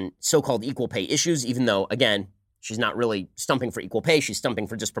SJW on so-called equal pay issues, even though, again, she's not really stumping for equal pay. She's stumping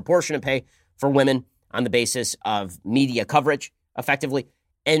for disproportionate pay for women on the basis of media coverage, effectively.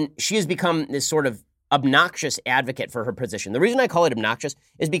 And she has become this sort of obnoxious advocate for her position. The reason I call it obnoxious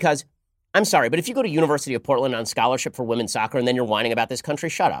is because, I'm sorry, but if you go to University of Portland on scholarship for women's soccer and then you're whining about this country,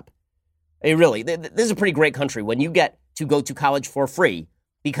 shut up. Really, this is a pretty great country when you get to go to college for free,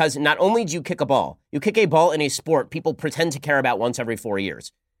 because not only do you kick a ball in a sport people pretend to care about once every 4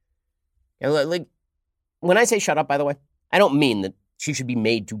 years. Like, when I say shut up, by the way, I don't mean that she should be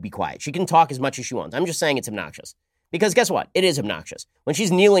made to be quiet. She can talk as much as she wants. I'm just saying it's obnoxious. Because guess what? It is obnoxious. When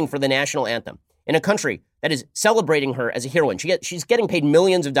she's kneeling for the national anthem in a country that is celebrating her as a heroine, she's getting paid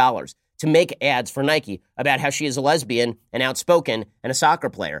millions of dollars to make ads for Nike about how she is a lesbian and outspoken and a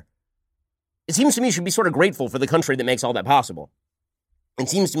soccer player. It seems to me you should be sort of grateful for the country that makes all that possible. It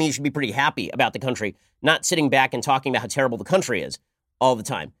seems to me you should be pretty happy about the country, not sitting back and talking about how terrible the country is all the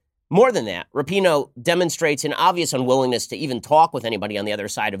time. More than that, Rapinoe demonstrates an obvious unwillingness to even talk with anybody on the other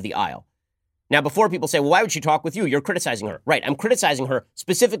side of the aisle. Now, before people say, well, why would she talk with you? You're criticizing her. Right, I'm criticizing her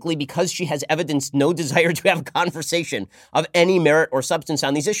specifically because she has evidenced no desire to have a conversation of any merit or substance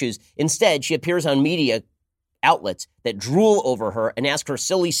on these issues. Instead, she appears on media outlets that drool over her and ask her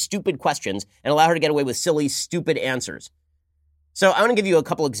silly, stupid questions and allow her to get away with silly, stupid answers. So I want to give you a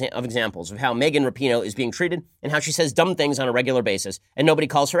couple of examples of how Megan Rapinoe is being treated and how she says dumb things on a regular basis, and nobody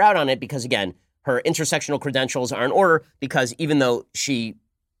calls her out on it because, again, her intersectional credentials are in order, because even though she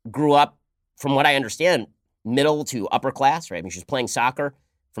grew up, from what I understand, middle to upper class, right? I mean, she was playing soccer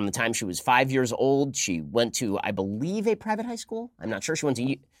from the time she was 5 years old. She went to, I believe, a private high school. I'm not sure.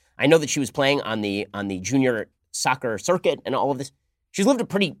 I know that she was playing on the junior soccer circuit and all of this. She's lived a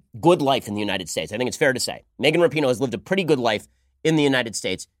pretty good life in the United States. I think it's fair to say. Megan Rapinoe has lived a pretty good life in the United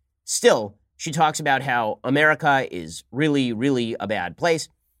States. Still, she talks about how America is really, really a bad place.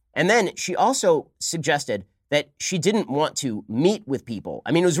 And then she also suggested that she didn't want to meet with people.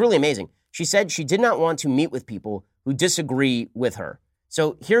 I mean, it was really amazing. She said she did not want to meet with people who disagree with her.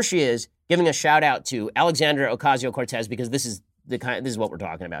 So here she is giving a shout out to Alexandria Ocasio-Cortez, because this is what we're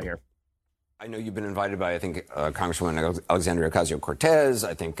talking about here. I know you've been invited by, I think, Congresswoman Alexandria Ocasio-Cortez,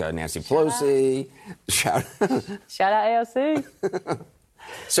 I think Nancy Pelosi. Shout out AOC.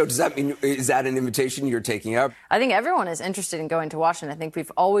 So does that mean, is that an invitation you're taking up? I think everyone is interested in going to Washington. I think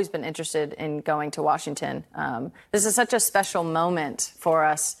we've always been interested in going to Washington. This is such a special moment for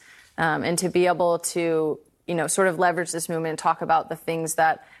us, and to be able to, sort of leverage this movement and talk about the things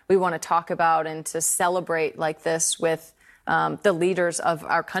that we want to talk about, and to celebrate like this with the leaders of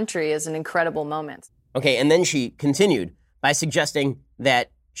our country is an incredible moment. Okay, and then she continued by suggesting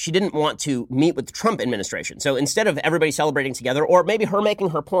that she didn't want to meet with the Trump administration. So instead of everybody celebrating together, or maybe her making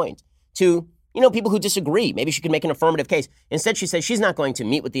her point to, people who disagree, maybe she could make an affirmative case. Instead, she says she's not going to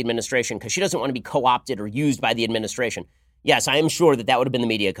meet with the administration because she doesn't want to be co-opted or used by the administration. Yes, I am sure that would have been the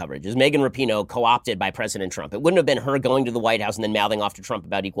media coverage. Is Megan Rapinoe co-opted by President Trump? It wouldn't have been her going to the White House and then mouthing off to Trump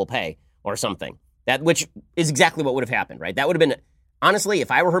about equal pay or something. Which is exactly what would have happened, right? That would have been, honestly,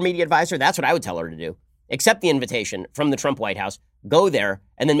 if I were her media advisor, that's what I would tell her to do. Accept the invitation from the Trump White House, go there,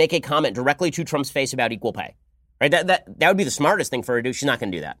 and then make a comment directly to Trump's face about equal pay. Right? That would be the smartest thing for her to do. She's not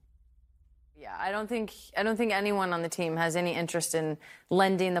going to do that. Yeah, I don't think anyone on the team has any interest in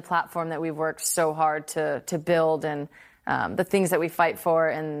lending the platform that we've worked so hard to build, and the things that we fight for,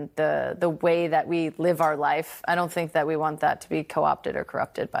 and the way that we live our life. I don't think that we want that to be co-opted or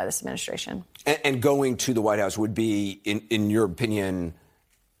corrupted by this administration. And going to the White House would be, in your opinion,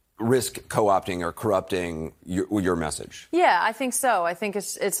 risk co-opting or corrupting your message? Yeah, I think so. I think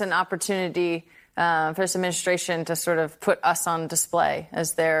it's an opportunity for this administration to sort of put us on display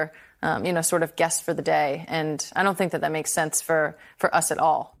as their sort of guests for the day. And I don't think that makes sense for us at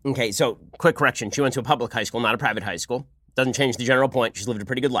all. Okay, so quick correction. She went to a public high school, not a private high school. Doesn't change the general point. She's lived a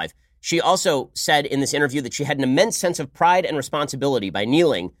pretty good life. She also said in this interview that she had an immense sense of pride and responsibility by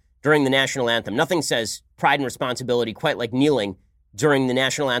kneeling during the national anthem. Nothing says pride and responsibility quite like kneeling during the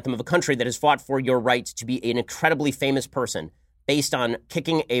national anthem of a country that has fought for your right to be an incredibly famous person based on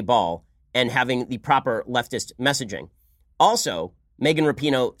kicking a ball and having the proper leftist messaging. Also, Megan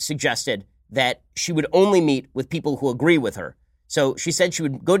Rapinoe suggested that she would only meet with people who agree with her. So she said she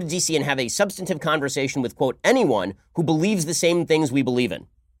would go to D.C. and have a substantive conversation with, quote, anyone who believes the same things we believe in.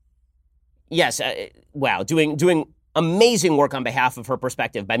 yes, wow, doing amazing work on behalf of her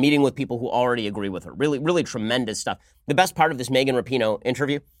perspective by meeting with people who already agree with her. Really, really tremendous stuff. The best part of this Megan Rapinoe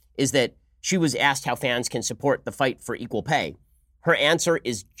interview is that she was asked how fans can support the fight for equal pay. Her answer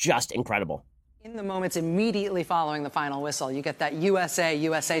is just incredible. In the moments immediately following the final whistle, you get that USA,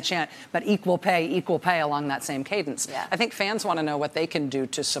 USA chant, but equal pay along that same cadence. Yeah. I think fans want to know what they can do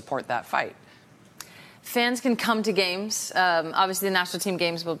to support that fight. Fans can come to games. Obviously, the national team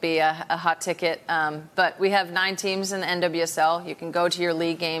games will be a hot ticket. But we have 9 teams in the NWSL. You can go to your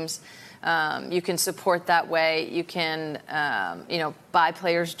league games. You can support that way. You can, buy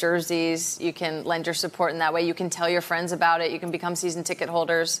players' jerseys. You can lend your support in that way. You can tell your friends about it. You can become season ticket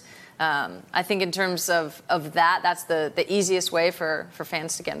holders. I think in terms of that, that's the easiest way for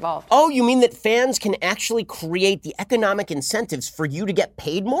fans to get involved. Oh, you mean that fans can actually create the economic incentives for you to get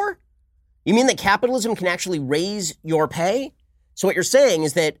paid more? You mean that capitalism can actually raise your pay? So what you're saying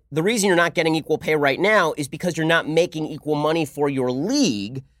is that the reason you're not getting equal pay right now is because you're not making equal money for your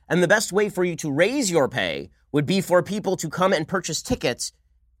league, and the best way for you to raise your pay would be for people to come and purchase tickets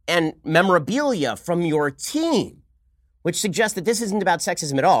and memorabilia from your team, which suggests that this isn't about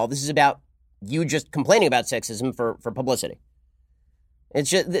sexism at all. This is about you just complaining about sexism for publicity.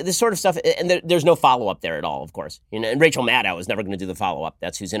 It's just this sort of stuff, and there's no follow-up there at all, of course. And Rachel Maddow is never going to do the follow-up.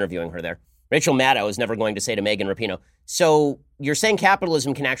 That's who's interviewing her there. Rachel Maddow is never going to say to Megan Rapinoe, so you're saying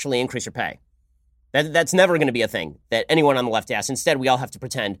capitalism can actually increase your pay. That's never going to be a thing that anyone on the left asks. Instead, we all have to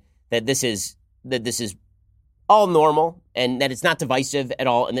pretend that this is all normal and that it's not divisive at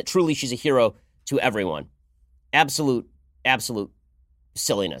all and that truly she's a hero to everyone. Absolute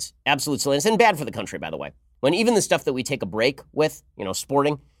silliness. Absolute silliness. And bad for the country, by the way. When even the stuff that we take a break with,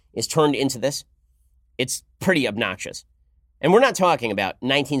 sporting, is turned into this, it's pretty obnoxious. And we're not talking about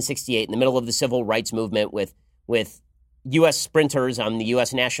 1968 in the middle of the civil rights movement with U.S. sprinters on the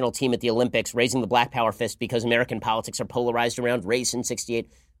U.S. national team at the Olympics raising the black power fist because American politics are polarized around race in 68.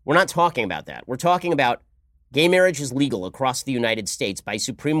 We're not talking about that. We're talking about gay marriage is legal across the United States by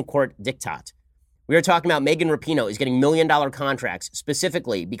Supreme Court diktat. We are talking about Megan Rapinoe is getting $1 million contracts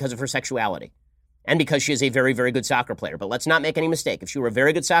specifically because of her sexuality and because she is a very, very good soccer player. But let's not make any mistake. If she were a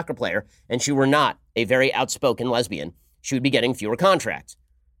very good soccer player and she were not a very outspoken lesbian, she would be getting fewer contracts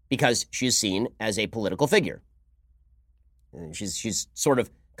because she is seen as a political figure. She's sort of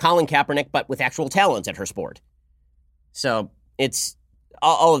Colin Kaepernick, but with actual talent at her sport. So it's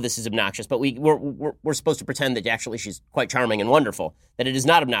all of this is obnoxious, but we're supposed to pretend that actually she's quite charming and wonderful. That it is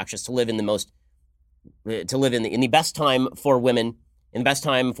not obnoxious to live in the best time for women, in the best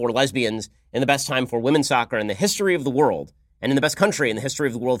time for lesbians, in the best time for women's soccer in the history of the world, and in the best country in the history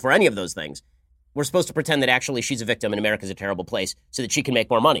of the world for any of those things. We're supposed to pretend that actually she's a victim and America's a terrible place so that she can make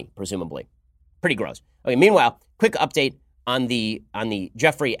more money, presumably. Pretty gross. Okay, meanwhile, quick update on the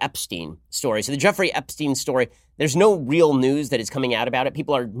Jeffrey Epstein story. So the Jeffrey Epstein story, there's no real news that is coming out about it.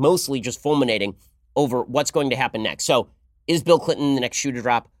 People are mostly just fulminating over what's going to happen next. So is Bill Clinton the next shoe to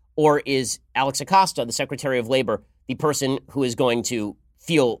drop, or is Alex Acosta, the Secretary of Labor, the person who is going to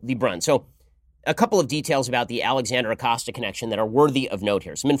feel the brunt? So a couple of details about the Alexander Acosta connection that are worthy of note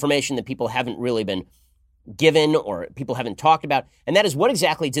here. Some information that people haven't really been given or people haven't talked about. And that is, what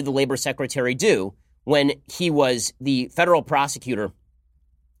exactly did the Labor Secretary do when he was the federal prosecutor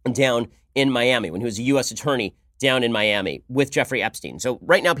down in Miami, when he was a U.S. attorney down in Miami with Jeffrey Epstein? So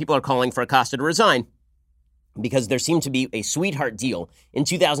right now people are calling for Acosta to resign because there seemed to be a sweetheart deal in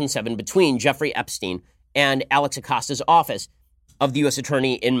 2007 between Jeffrey Epstein and Alex Acosta's office of the U.S.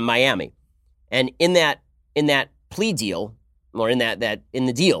 attorney in Miami. And in that plea deal, or in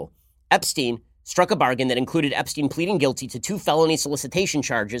the deal, Epstein struck a bargain that included Epstein pleading guilty to 2 felony solicitation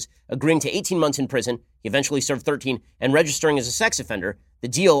charges, agreeing to 18 months in prison. He eventually served 13, and registering as a sex offender. The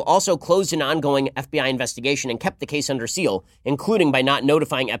deal also closed an ongoing FBI investigation and kept the case under seal, including by not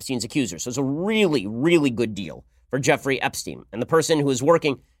notifying Epstein's accusers. So it's a really, really good deal for Jeffrey Epstein. And the person who was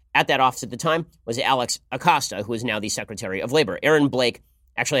working at that office at the time was Alex Acosta, who is now the Secretary of Labor. Aaron Blake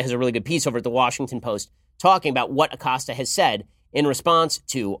actually has a really good piece over at the Washington Post talking about what Acosta has said in response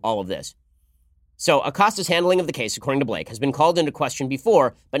to all of this. So Acosta's handling of the case, according to Blake, has been called into question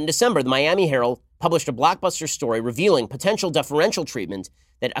before, but in December, the Miami Herald published a blockbuster story revealing potential deferential treatment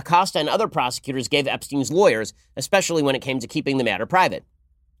that Acosta and other prosecutors gave Epstein's lawyers, especially when it came to keeping the matter private.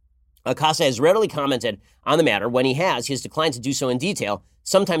 Acosta has rarely commented on the matter. When he has declined to do so in detail,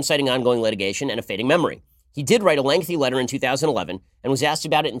 sometimes citing ongoing litigation and a fading memory. He did write a lengthy letter in 2011 and was asked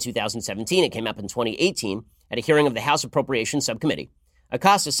about it in 2017. It came up in 2018 at a hearing of the House Appropriations Subcommittee.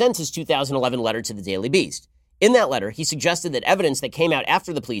 Acosta sent his 2011 letter to the Daily Beast. In that letter, he suggested that evidence that came out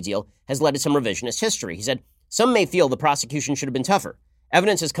after the plea deal has led to some revisionist history. He said, "Some may feel the prosecution should have been tougher.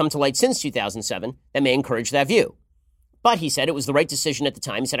 Evidence has come to light since 2007 that may encourage that view. But he said it was the right decision at the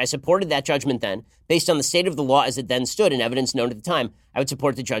time. He said, I supported that judgment then. Based on the state of the law as it then stood and evidence known at the time, I would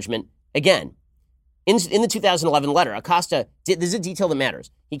support the judgment again. In the 2011 letter, Acosta there's a detail that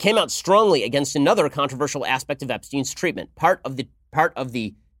matters. He came out strongly against another controversial aspect of Epstein's treatment. Part of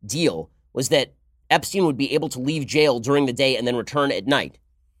the deal was that Epstein would be able to leave jail during the day and then return at night.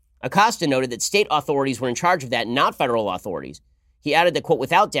 Acosta noted that state authorities were in charge of that, not federal authorities. He added that, quote,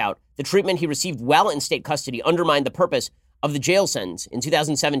 without doubt, the treatment he received while in state custody undermined the purpose of the jail sentence. In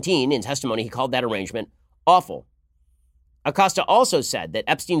 2017, in testimony, he called that arrangement awful. Acosta also said that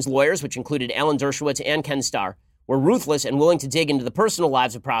Epstein's lawyers, which included Alan Dershowitz and Ken Starr, were ruthless and willing to dig into the personal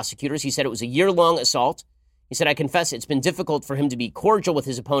lives of prosecutors. He said it was a year-long assault. He said, I confess it's been difficult for him to be cordial with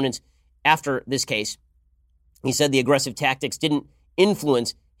his opponents after this case. He said the aggressive tactics didn't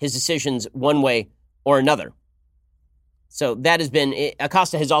influence his decisions one way or another. So that has been,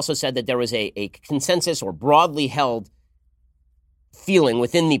 Acosta has also said that there was a consensus or broadly held feeling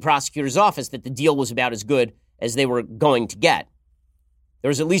within the prosecutor's office that the deal was about as good as they were going to get. There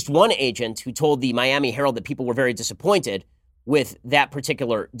was at least one agent who told the Miami Herald that people were very disappointed with that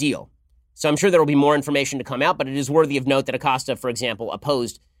particular deal. So I'm sure there will be more information to come out, but it is worthy of note that Acosta, for example,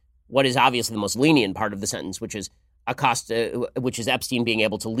 opposed what is obviously the most lenient part of the sentence, which is Epstein being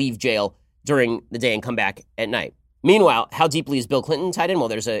able to leave jail during the day and come back at night. Meanwhile, how deeply is Bill Clinton tied in? Well,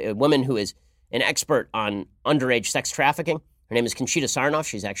 there's a woman who is an expert on underage sex trafficking. Her name is Conchita Sarnoff.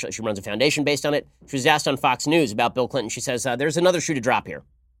 She runs a foundation based on it. She was asked on Fox News about Bill Clinton. She says, there's another shoe to drop here.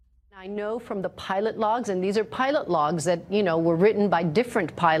 I know from the pilot logs, and these are pilot logs that, were written by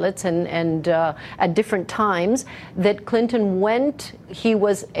different pilots and at different times, that Clinton he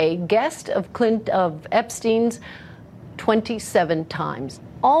was a guest of Epstein's 27 times.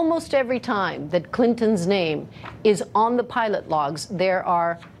 Almost every time that Clinton's name is on the pilot logs, there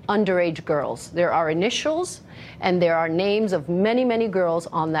are underage girls. There are initials, and there are names of many, many girls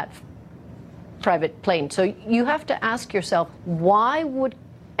on that private plane. So you have to ask yourself, why would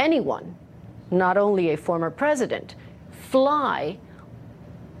anyone, not only a former president, fly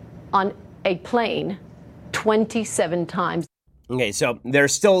on a plane 27 times? Okay, so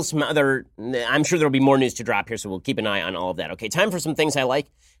there's still some other, I'm sure there'll be more news to drop here, so we'll keep an eye on all of that. Okay, time for some things I like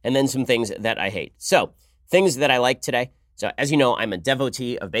and then some things that I hate. So, things that I like today. So, as you know, I'm a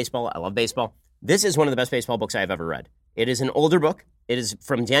devotee of baseball. I love baseball. This is one of the best baseball books I've ever read. It is an older book. It is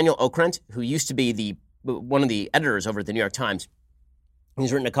from Daniel Okrent, who used to be one of the editors over at the New York Times.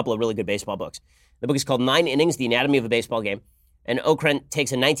 He's written a couple of really good baseball books. The book is called 9 Innings, The Anatomy of a Baseball Game. And Okrent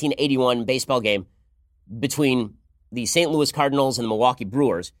takes a 1981 baseball game between the St. Louis Cardinals and the Milwaukee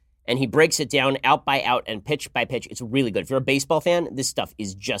Brewers, and he breaks it down out by out and pitch by pitch. It's really good. If you're a baseball fan, this stuff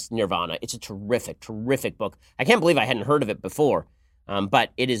is just nirvana. It's a terrific, terrific book. I can't believe I hadn't heard of it before,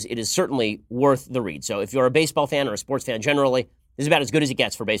 but it is certainly worth the read. So if you're a baseball fan or a sports fan generally, this is about as good as it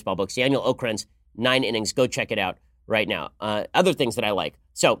gets for baseball books. Daniel Okrent's 9 Innings. Go check it out right now. Other things that I like.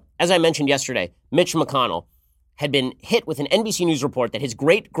 So, as I mentioned yesterday, Mitch McConnell had been hit with an NBC News report that his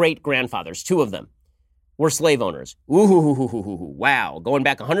great-great-grandfathers, 2 of them, were slave owners. Ooh, wow. Going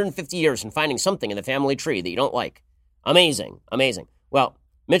back 150 years and finding something in the family tree that you don't like. Amazing, amazing. Well,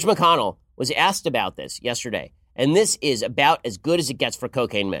 Mitch McConnell was asked about this yesterday, and this is about as good as it gets for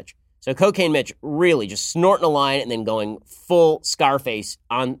Cocaine Mitch. So Cocaine Mitch really just snorting a line and then going full Scarface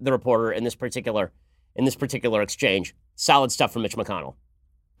on the reporter in this particular exchange. Solid stuff from Mitch McConnell.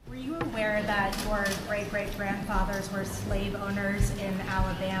 Were you aware that your great-great-grandfathers were slave owners in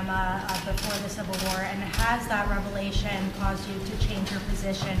Alabama before the Civil War? And has that revelation caused you to change your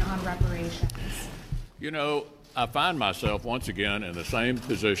position on reparations? You know, I find myself once again in the same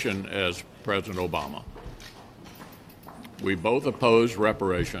position as President Obama. We both oppose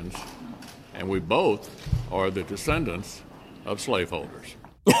reparations, and we both are the descendants of slaveholders.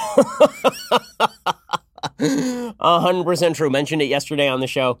 100% true. Mentioned it yesterday on the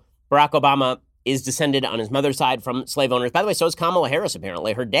show. Barack Obama is descended on his mother's side from slave owners. By the way, so is Kamala Harris,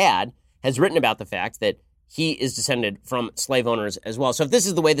 apparently. Her dad has written about the fact that he is descended from slave owners as well. So if this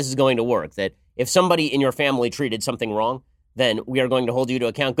is the way this is going to work, that if somebody in your family treated something wrong, then we are going to hold you to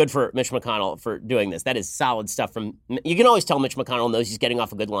account. Good for Mitch McConnell for doing this. That is solid stuff from... You can always tell Mitch McConnell knows he's getting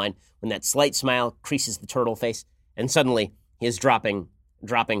off a good line when that slight smile creases the turtle face, and suddenly he is dropping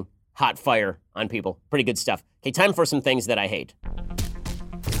hot fire on people. Pretty good stuff. Okay, time for some things that I hate.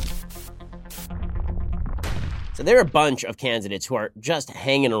 So there are a bunch of candidates who are just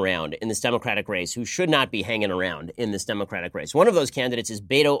hanging around in this Democratic race who should not be hanging around in this Democratic race. One of those candidates is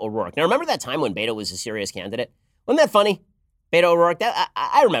Beto O'Rourke. Now, remember that time when Beto was a serious candidate? Wasn't that funny? Beto O'Rourke,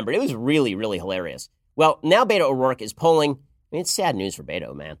 I remember. It was really, really hilarious. Well, now Beto O'Rourke is polling mean, it's sad news for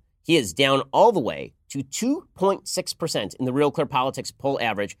Beto, man. He is down all the way to 2.6% in the Real Clear Politics poll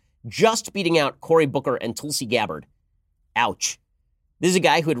average, just beating out Cory Booker and Tulsi Gabbard. Ouch. This is a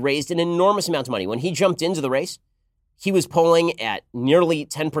guy who had raised an enormous amount of money. When he jumped into the race, he was polling at nearly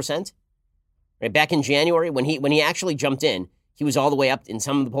 10%. Right back in January, when he actually jumped in, he was all the way up in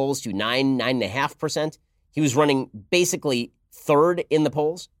some of the polls to 9.5%. He was running basically third in the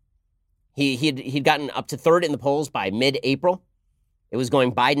polls. He'd gotten up to third in the polls by mid-April. It was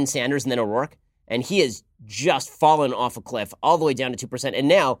going Biden, Sanders, and then O'Rourke. And he has just fallen off a cliff all the way down to 2%. And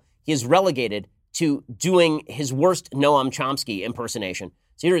now he is relegated to doing his worst Noam Chomsky impersonation.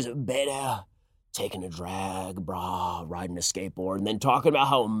 So here's Beto taking a drag, brah, riding a skateboard, and then talking about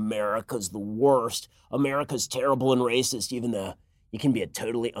how America's the worst. America's terrible and racist, even though you can be a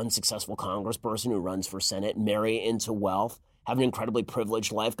totally unsuccessful congressperson who runs for Senate, marry into wealth, have an incredibly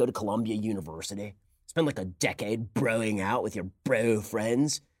privileged life, go to Columbia University, spend like a decade broing out with your bro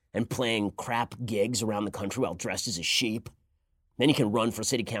friends and playing crap gigs around the country while dressed as a sheep. Then you can run for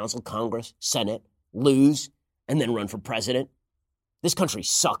city council, Congress, Senate, lose, and then run for president. This country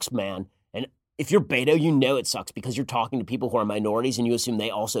sucks, man. And if you're Beto, you know it sucks because you're talking to people who are minorities and you assume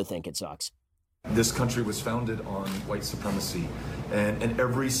they also think it sucks. This country was founded on white supremacy, and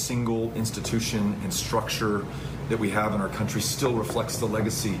every single institution and structure that we have in our country still reflects the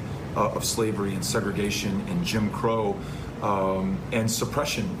legacy of slavery and segregation and Jim Crow and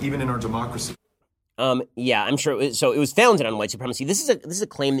suppression, even in our democracy. Yeah, I'm sure. It was founded on white supremacy. This is a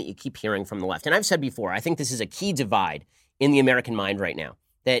claim that you keep hearing from the left. And I've said before, I think this is a key divide in the American mind right now,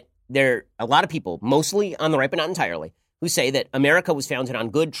 that there are a lot of people, mostly on the right, but not entirely, who say that America was founded on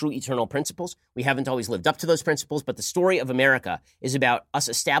good, true, eternal principles. We haven't always lived up to those principles, but the story of America is about us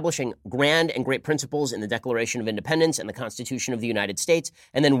establishing grand and great principles in the Declaration of Independence and the Constitution of the United States,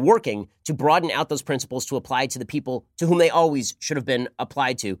 and then working to broaden out those principles to apply to the people to whom they always should have been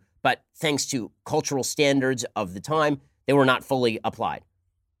applied to, but thanks to cultural standards of the time, they were not fully applied.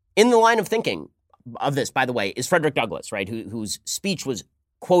 In the line of thinking of this, by the way, is Frederick Douglass, right, whose speech was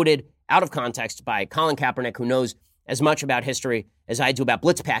quoted out of context by Colin Kaepernick, who knows as much about history as I do about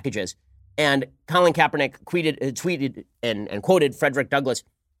blitz packages. And Colin Kaepernick tweeted and quoted Frederick Douglass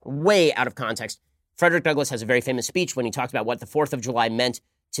way out of context. Frederick Douglass has a very famous speech when he talked about what the 4th of July meant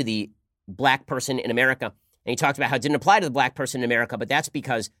to the black person in America. And he talked about how it didn't apply to the black person in America, but that's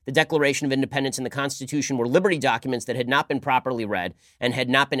because the Declaration of Independence and the Constitution were liberty documents that had not been properly read and had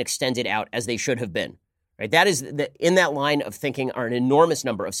not been extended out as they should have been. Right? That is in that line of thinking are an enormous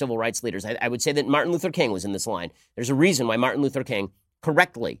number of civil rights leaders. I would say that Martin Luther King was in this line. There's a reason why Martin Luther King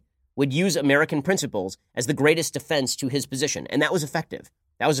correctly would use American principles as the greatest defense to his position. And that was effective.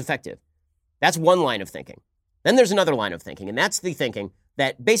 That's one line of thinking. Then there's another line of thinking, and that's the thinking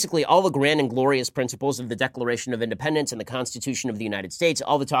that basically all the grand and glorious principles of the Declaration of Independence and the Constitution of the United States,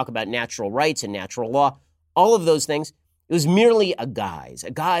 all the talk about natural rights and natural law, all of those things, it was merely a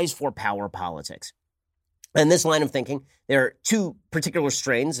guise for power politics. And this line of thinking, there are two particular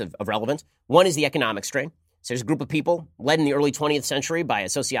strains of relevance. One is the economic strain. So there's a group of people led in the early 20th century by a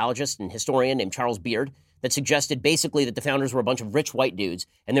sociologist and historian named Charles Beard that suggested basically that the founders were a bunch of rich white dudes,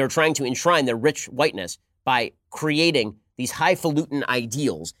 and they were trying to enshrine their rich whiteness by creating these highfalutin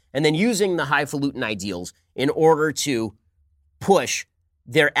ideals and then using the highfalutin ideals in order to push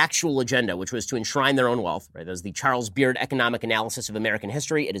their actual agenda, which was to enshrine their own wealth. Right? That was the Charles Beard economic analysis of American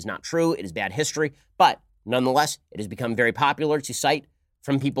history. It is not true. It is bad history. But nonetheless, it has become very popular to cite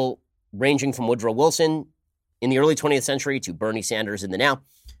from people ranging from Woodrow Wilson in the early 20th century to Bernie Sanders in the now.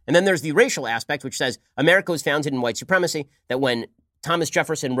 And then there's the racial aspect, which says America was founded in white supremacy, that when Thomas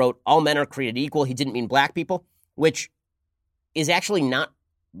Jefferson wrote, all men are created equal, he didn't mean black people, which is actually not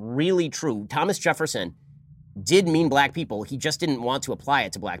really true. Thomas Jefferson did mean black people. He just didn't want to apply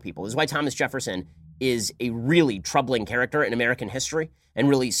it to black people. This is why Thomas Jefferson is a really troubling character in American history and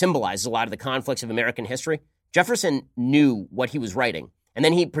really symbolizes a lot of the conflicts of American history. Jefferson knew what he was writing, and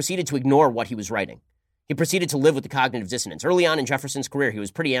then he proceeded to ignore what he was writing. He proceeded to live with the cognitive dissonance. Early on in Jefferson's career, he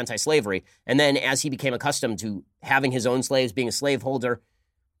was pretty anti-slavery, and then as he became accustomed to having his own slaves, being a slaveholder,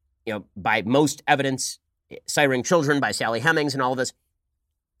 by most evidence, siring children by Sally Hemings and all of this,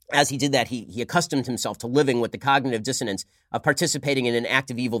 as he did that, he accustomed himself to living with the cognitive dissonance of participating in an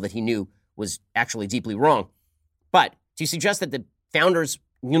act of evil that he knew was actually deeply wrong. But to suggest that the founders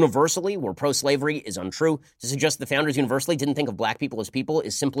universally were pro-slavery is untrue. To suggest the founders universally didn't think of black people as people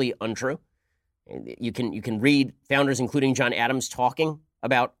is simply untrue. You can read founders, including John Adams, talking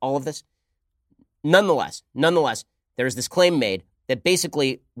about all of this. Nonetheless, there's this claim made that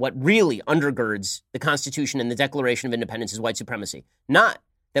basically what really undergirds the Constitution and the Declaration of Independence is white supremacy. Not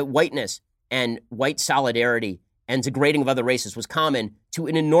that whiteness and white solidarity and degrading of other races was common to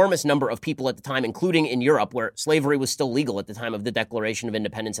an enormous number of people at the time, including in Europe, where slavery was still legal at the time of the Declaration of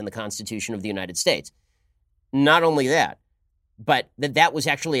Independence and the Constitution of the United States. Not only that, but that was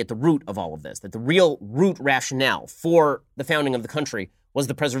actually at the root of all of this, that the real root rationale for the founding of the country was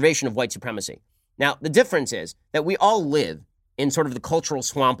the preservation of white supremacy. Now, the difference is that we all live in sort of the cultural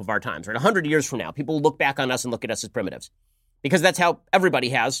swamp of our times, right? 100 years from now, people will look back on us and look at us as primitives, because that's how everybody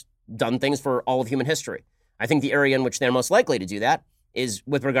has done things for all of human history. I think the area in which they're most likely to do that is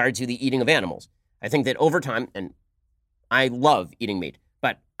with regard to the eating of animals. I think that over time, and I love eating meat,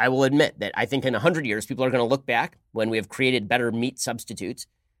 but I will admit that I think in 100 years, people are going to look back when we have created better meat substitutes,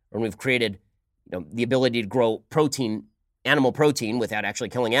 or when we've created, the ability to grow protein, animal protein, without actually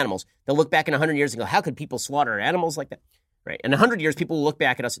killing animals. They'll look back in 100 years and go, how could people slaughter animals like that? Right. In 100 years, people will look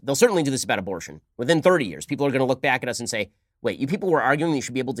back at us. They'll certainly do this about abortion. Within 30 years, people are going to look back at us and say, wait, you people were arguing you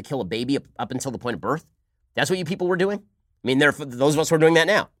should be able to kill a baby up until the point of birth? That's what you people were doing? I mean, those of us who are doing that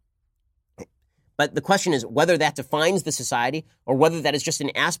now. But the question is whether that defines the society or whether that is just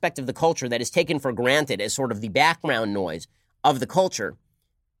an aspect of the culture that is taken for granted as sort of the background noise of the culture.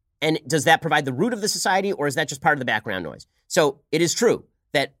 And does that provide the root of the society, or is that just part of the background noise? So it is true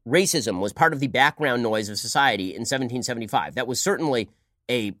that racism was part of the background noise of society in 1775. That was certainly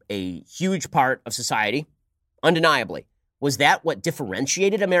a huge part of society, undeniably. Was that what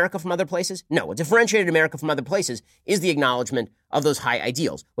differentiated America from other places? No, what differentiated America from other places is the acknowledgement of those high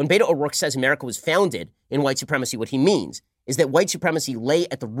ideals. When Beto O'Rourke says America was founded in white supremacy, what he means is that white supremacy lay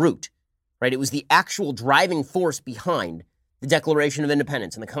at the root, right? It was the actual driving force behind the Declaration of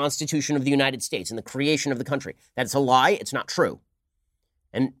Independence and the Constitution of the United States and the creation of the country. That's a lie. It's not true.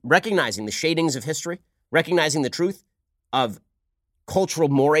 And recognizing the shadings of history, recognizing the truth of cultural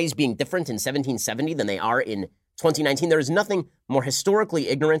mores being different in 1770 than they are in 2019, there is nothing more historically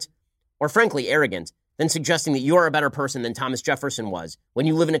ignorant or frankly arrogant than suggesting that you are a better person than Thomas Jefferson was when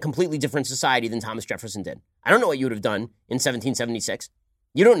you live in a completely different society than Thomas Jefferson did. I don't know what you would have done in 1776.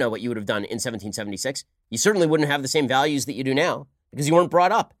 You don't know what you would have done in 1776. You certainly wouldn't have the same values that you do now because you weren't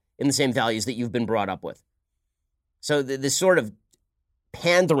brought up in the same values that you've been brought up with. So this sort of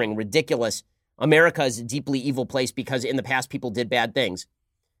pandering, ridiculous, America is a deeply evil place because in the past people did bad things.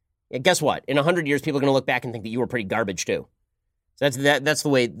 Guess what? In 100 years, people are going to look back and think that you were pretty garbage too. So that's the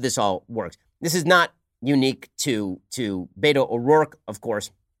way this all works. This is not unique to Beto O'Rourke, of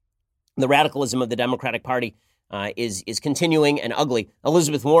course. The radicalism of the Democratic Party is continuing and ugly.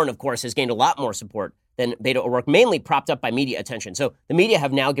 Elizabeth Warren, of course, has gained a lot more support than Beto O'Rourke, mainly propped up by media attention. So the media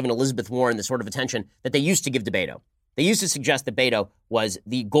have now given Elizabeth Warren the sort of attention that they used to give to Beto. They used to suggest that Beto was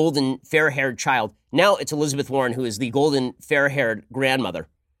the golden, fair-haired child. Now it's Elizabeth Warren who is the golden, fair-haired grandmother.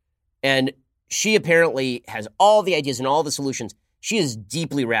 And she apparently has all the ideas and all the solutions. She is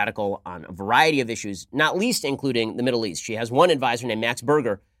deeply radical on a variety of issues, not least including the Middle East. She has one advisor named Max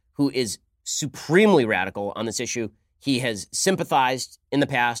Berger who is supremely radical on this issue. He has sympathized in the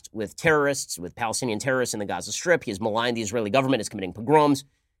past with terrorists, with Palestinian terrorists in the Gaza Strip. He has maligned the Israeli government as committing pogroms.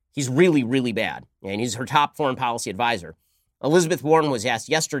 He's really, really bad, and he's her top foreign policy advisor. Elizabeth Warren was asked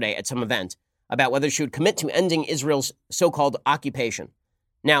yesterday at some event about whether she would commit to ending Israel's so-called occupation.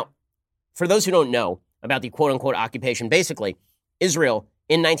 Now, for those who don't know about the quote-unquote occupation, basically, Israel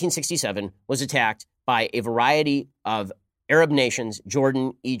in 1967 was attacked by a variety of Arab nations,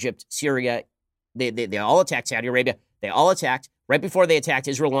 Jordan, Egypt, Syria. They all attacked Saudi Arabia. They all attacked. Right before they attacked,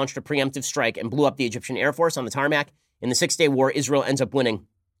 Israel launched a preemptive strike and blew up the Egyptian Air Force on the tarmac. In the Six-Day War, Israel ends up winning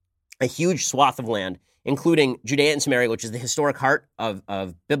a huge swath of land, including Judea and Samaria, which is the historic heart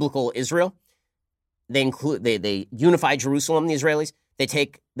of biblical Israel. They unify Jerusalem, the Israelis. They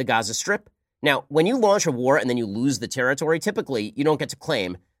take the Gaza Strip. Now, when you launch a war and then you lose the territory, typically you don't get to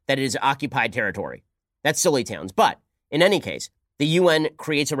claim that it is occupied territory. That's silly towns. But in any case, the UN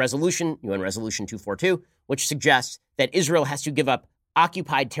creates a resolution, UN Resolution 242, which suggests that Israel has to give up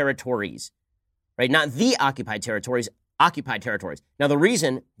occupied territories, right? Not the occupied territories, occupied territories. Now, the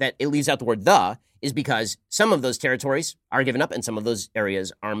reason that it leaves out the word the is because some of those territories are given up and some of those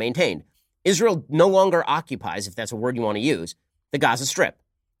areas are maintained. Israel no longer occupies, if that's a word you want to use, the Gaza Strip.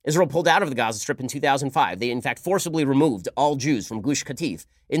 Israel pulled out of the Gaza Strip in 2005. They, in fact, forcibly removed all Jews from Gush Katif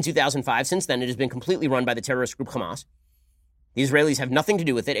in 2005. Since then, it has been completely run by the terrorist group Hamas. The Israelis have nothing to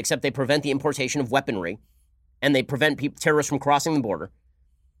do with it except they prevent the importation of weaponry and they prevent terrorists from crossing the border.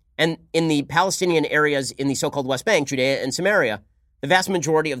 And in the Palestinian areas in the so-called West Bank, Judea and Samaria, the vast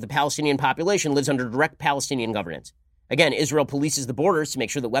majority of the Palestinian population lives under direct Palestinian governance. Again, Israel polices the borders to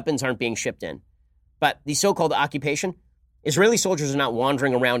make sure that weapons aren't being shipped in. But the so-called occupation, Israeli soldiers are not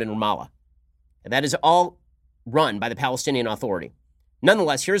wandering around in Ramallah. And that is all run by the Palestinian Authority.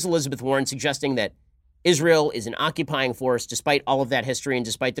 Nonetheless, here's Elizabeth Warren suggesting that Israel is an occupying force despite all of that history and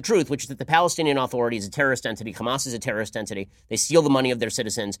despite the truth, which is that the Palestinian Authority is a terrorist entity. Hamas is a terrorist entity. They steal the money of their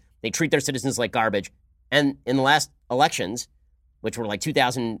citizens. They treat their citizens like garbage. And in the last elections, which were like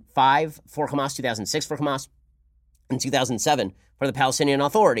 2005 for Hamas, 2006 for Hamas, and 2007 for the Palestinian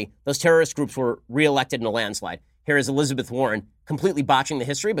Authority, those terrorist groups were reelected in a landslide. Here is Elizabeth Warren completely botching the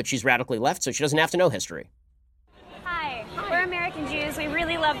history, but she's radically left, so she doesn't have to know history. Hi, we're American Jews. We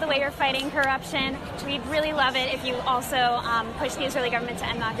really love the way you're fighting corruption. We'd really love it if you also push the Israeli government to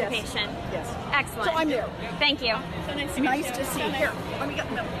end the occupation. Yes. Excellent. So I'm here. Thank you. Nice to see you. Here, let me get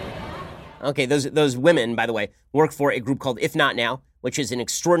no. Okay, those women, by the way, work for a group called If Not Now, which is an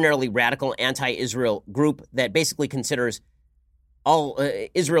extraordinarily radical anti-Israel group that basically considers all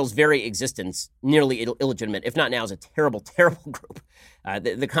Israel's very existence nearly illegitimate. If Not Now is a terrible, terrible group.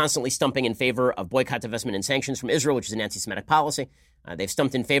 They're constantly stumping in favor of boycott, divestment, and sanctions from Israel, which is an anti-Semitic policy. They've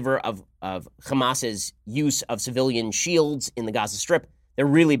stumped in favor of Hamas's use of civilian shields in the Gaza Strip. They're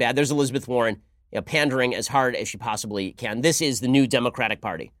really bad. There's Elizabeth Warren, pandering as hard as she possibly can. This is the new Democratic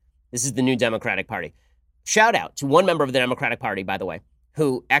Party. This is the new Democratic Party. Shout out to one member of the Democratic Party, by the way,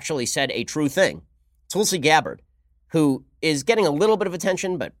 who actually said a true thing. Tulsi Gabbard, who is getting a little bit of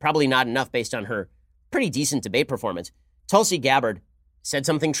attention, but probably not enough based on her pretty decent debate performance. Tulsi Gabbard said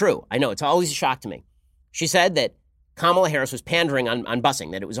something true. I know, it's always a shock to me. She said that Kamala Harris was pandering on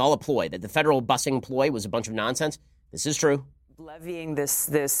busing, that it was all a ploy, that the federal busing ploy was a bunch of nonsense. This is true. Levying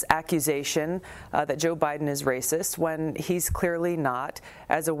this accusation that Joe Biden is racist when he's clearly not,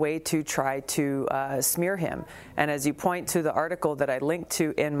 as a way to try to smear him. And as you point to the article that I linked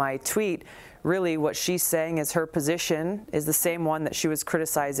to in my tweet, really what she's saying is her position is the same one that she was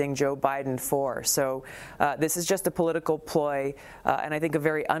criticizing Joe Biden for. So this is just a political ploy, and I think a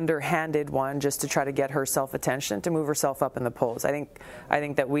very underhanded one, just to try to get herself attention, to move herself up in the polls. I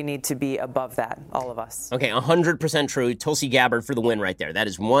think that we need to be above that, all of us. Okay, 100% true. Tulsi Gabbard for the win right there. That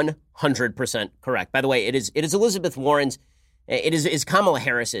is 100% correct. By the way, it is Elizabeth Warren's, it is Kamala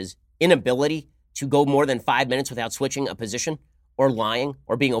Harris's inability to go more than 5 minutes without switching a position or lying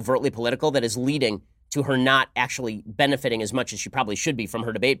or being overtly political that is leading to her not actually benefiting as much as she probably should be from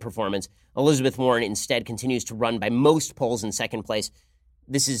her debate performance. Elizabeth Warren instead continues to run by most polls in second place.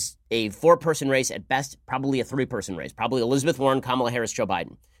 This is a 4-person race at best, probably a 3-person race. Probably Elizabeth Warren, Kamala Harris, Joe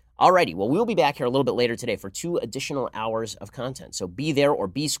Biden. Alrighty, well, we'll be back here a little bit later today for 2 additional hours of content. So be there or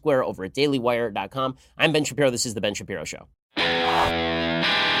be square over at dailywire.com. I'm Ben Shapiro. This is The Ben Shapiro Show.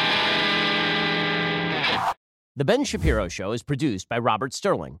 The Ben Shapiro Show is produced by Robert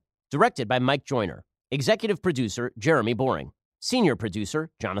Sterling, directed by Mike Joyner, executive producer Jeremy Boring, senior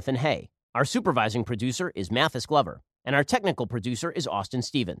producer Jonathan Hay. Our supervising producer is Mathis Glover, and our technical producer is Austin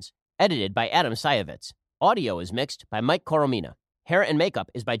Stevens, edited by Adam Sayevitz. Audio is mixed by Mike Coromina. Hair and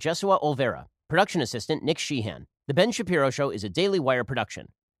makeup is by Jesua Olvera. Production assistant Nick Sheehan. The Ben Shapiro Show is a Daily Wire production.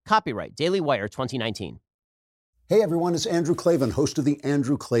 Copyright Daily Wire 2019. Hey everyone, it's Andrew Klavan, host of The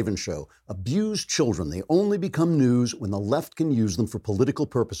Andrew Klavan Show. Abused children, they only become news when the left can use them for political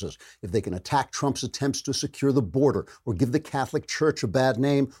purposes. If they can attack Trump's attempts to secure the border, or give the Catholic Church a bad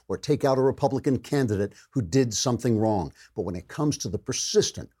name, or take out a Republican candidate who did something wrong. But when it comes to the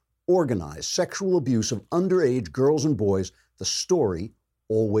persistent, organized sexual abuse of underage girls and boys, the story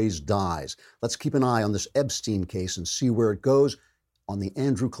always dies. Let's keep an eye on this Epstein case and see where it goes on The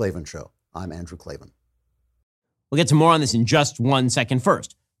Andrew Klavan Show. I'm Andrew Klavan. We'll get to more on this in just 1 second.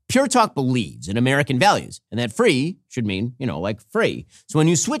 First, Pure Talk believes in American values, and that free should mean, like free. So when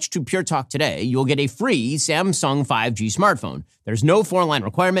you switch to Pure Talk today, you'll get a free Samsung 5G smartphone. There's no foreign line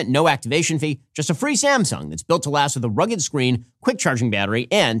requirement, no activation fee, just a free Samsung that's built to last with a rugged screen, quick charging battery,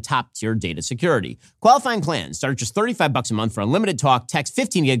 and top-tier data security. Qualifying plans start at just $35 a month for unlimited talk, text,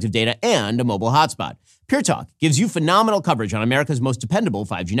 15 gigs of data, and a mobile hotspot. Pure Talk gives you phenomenal coverage on America's most dependable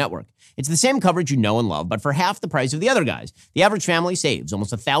 5G network. It's the same coverage you know and love, but for half the price of the other guys. The average family saves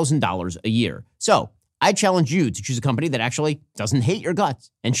almost $1,000 a year. So I challenge you to choose a company that actually doesn't hate your guts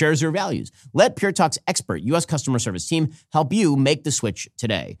and shares your values. Let Pure Talk's expert U.S. customer service team help you make the switch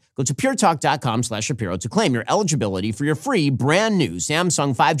today. Go to puretalk.com/Shapiro to claim your eligibility for your free brand new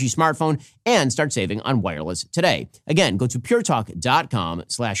Samsung 5G smartphone and start saving on wireless today. Again, go to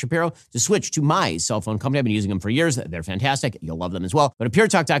puretalk.com/Shapiro to switch to my cell phone company. I've been using them for years. They're fantastic. You'll love them as well. Go to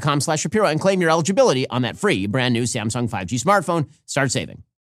puretalk.com/Shapiro and claim your eligibility on that free brand new Samsung 5G smartphone. Start saving.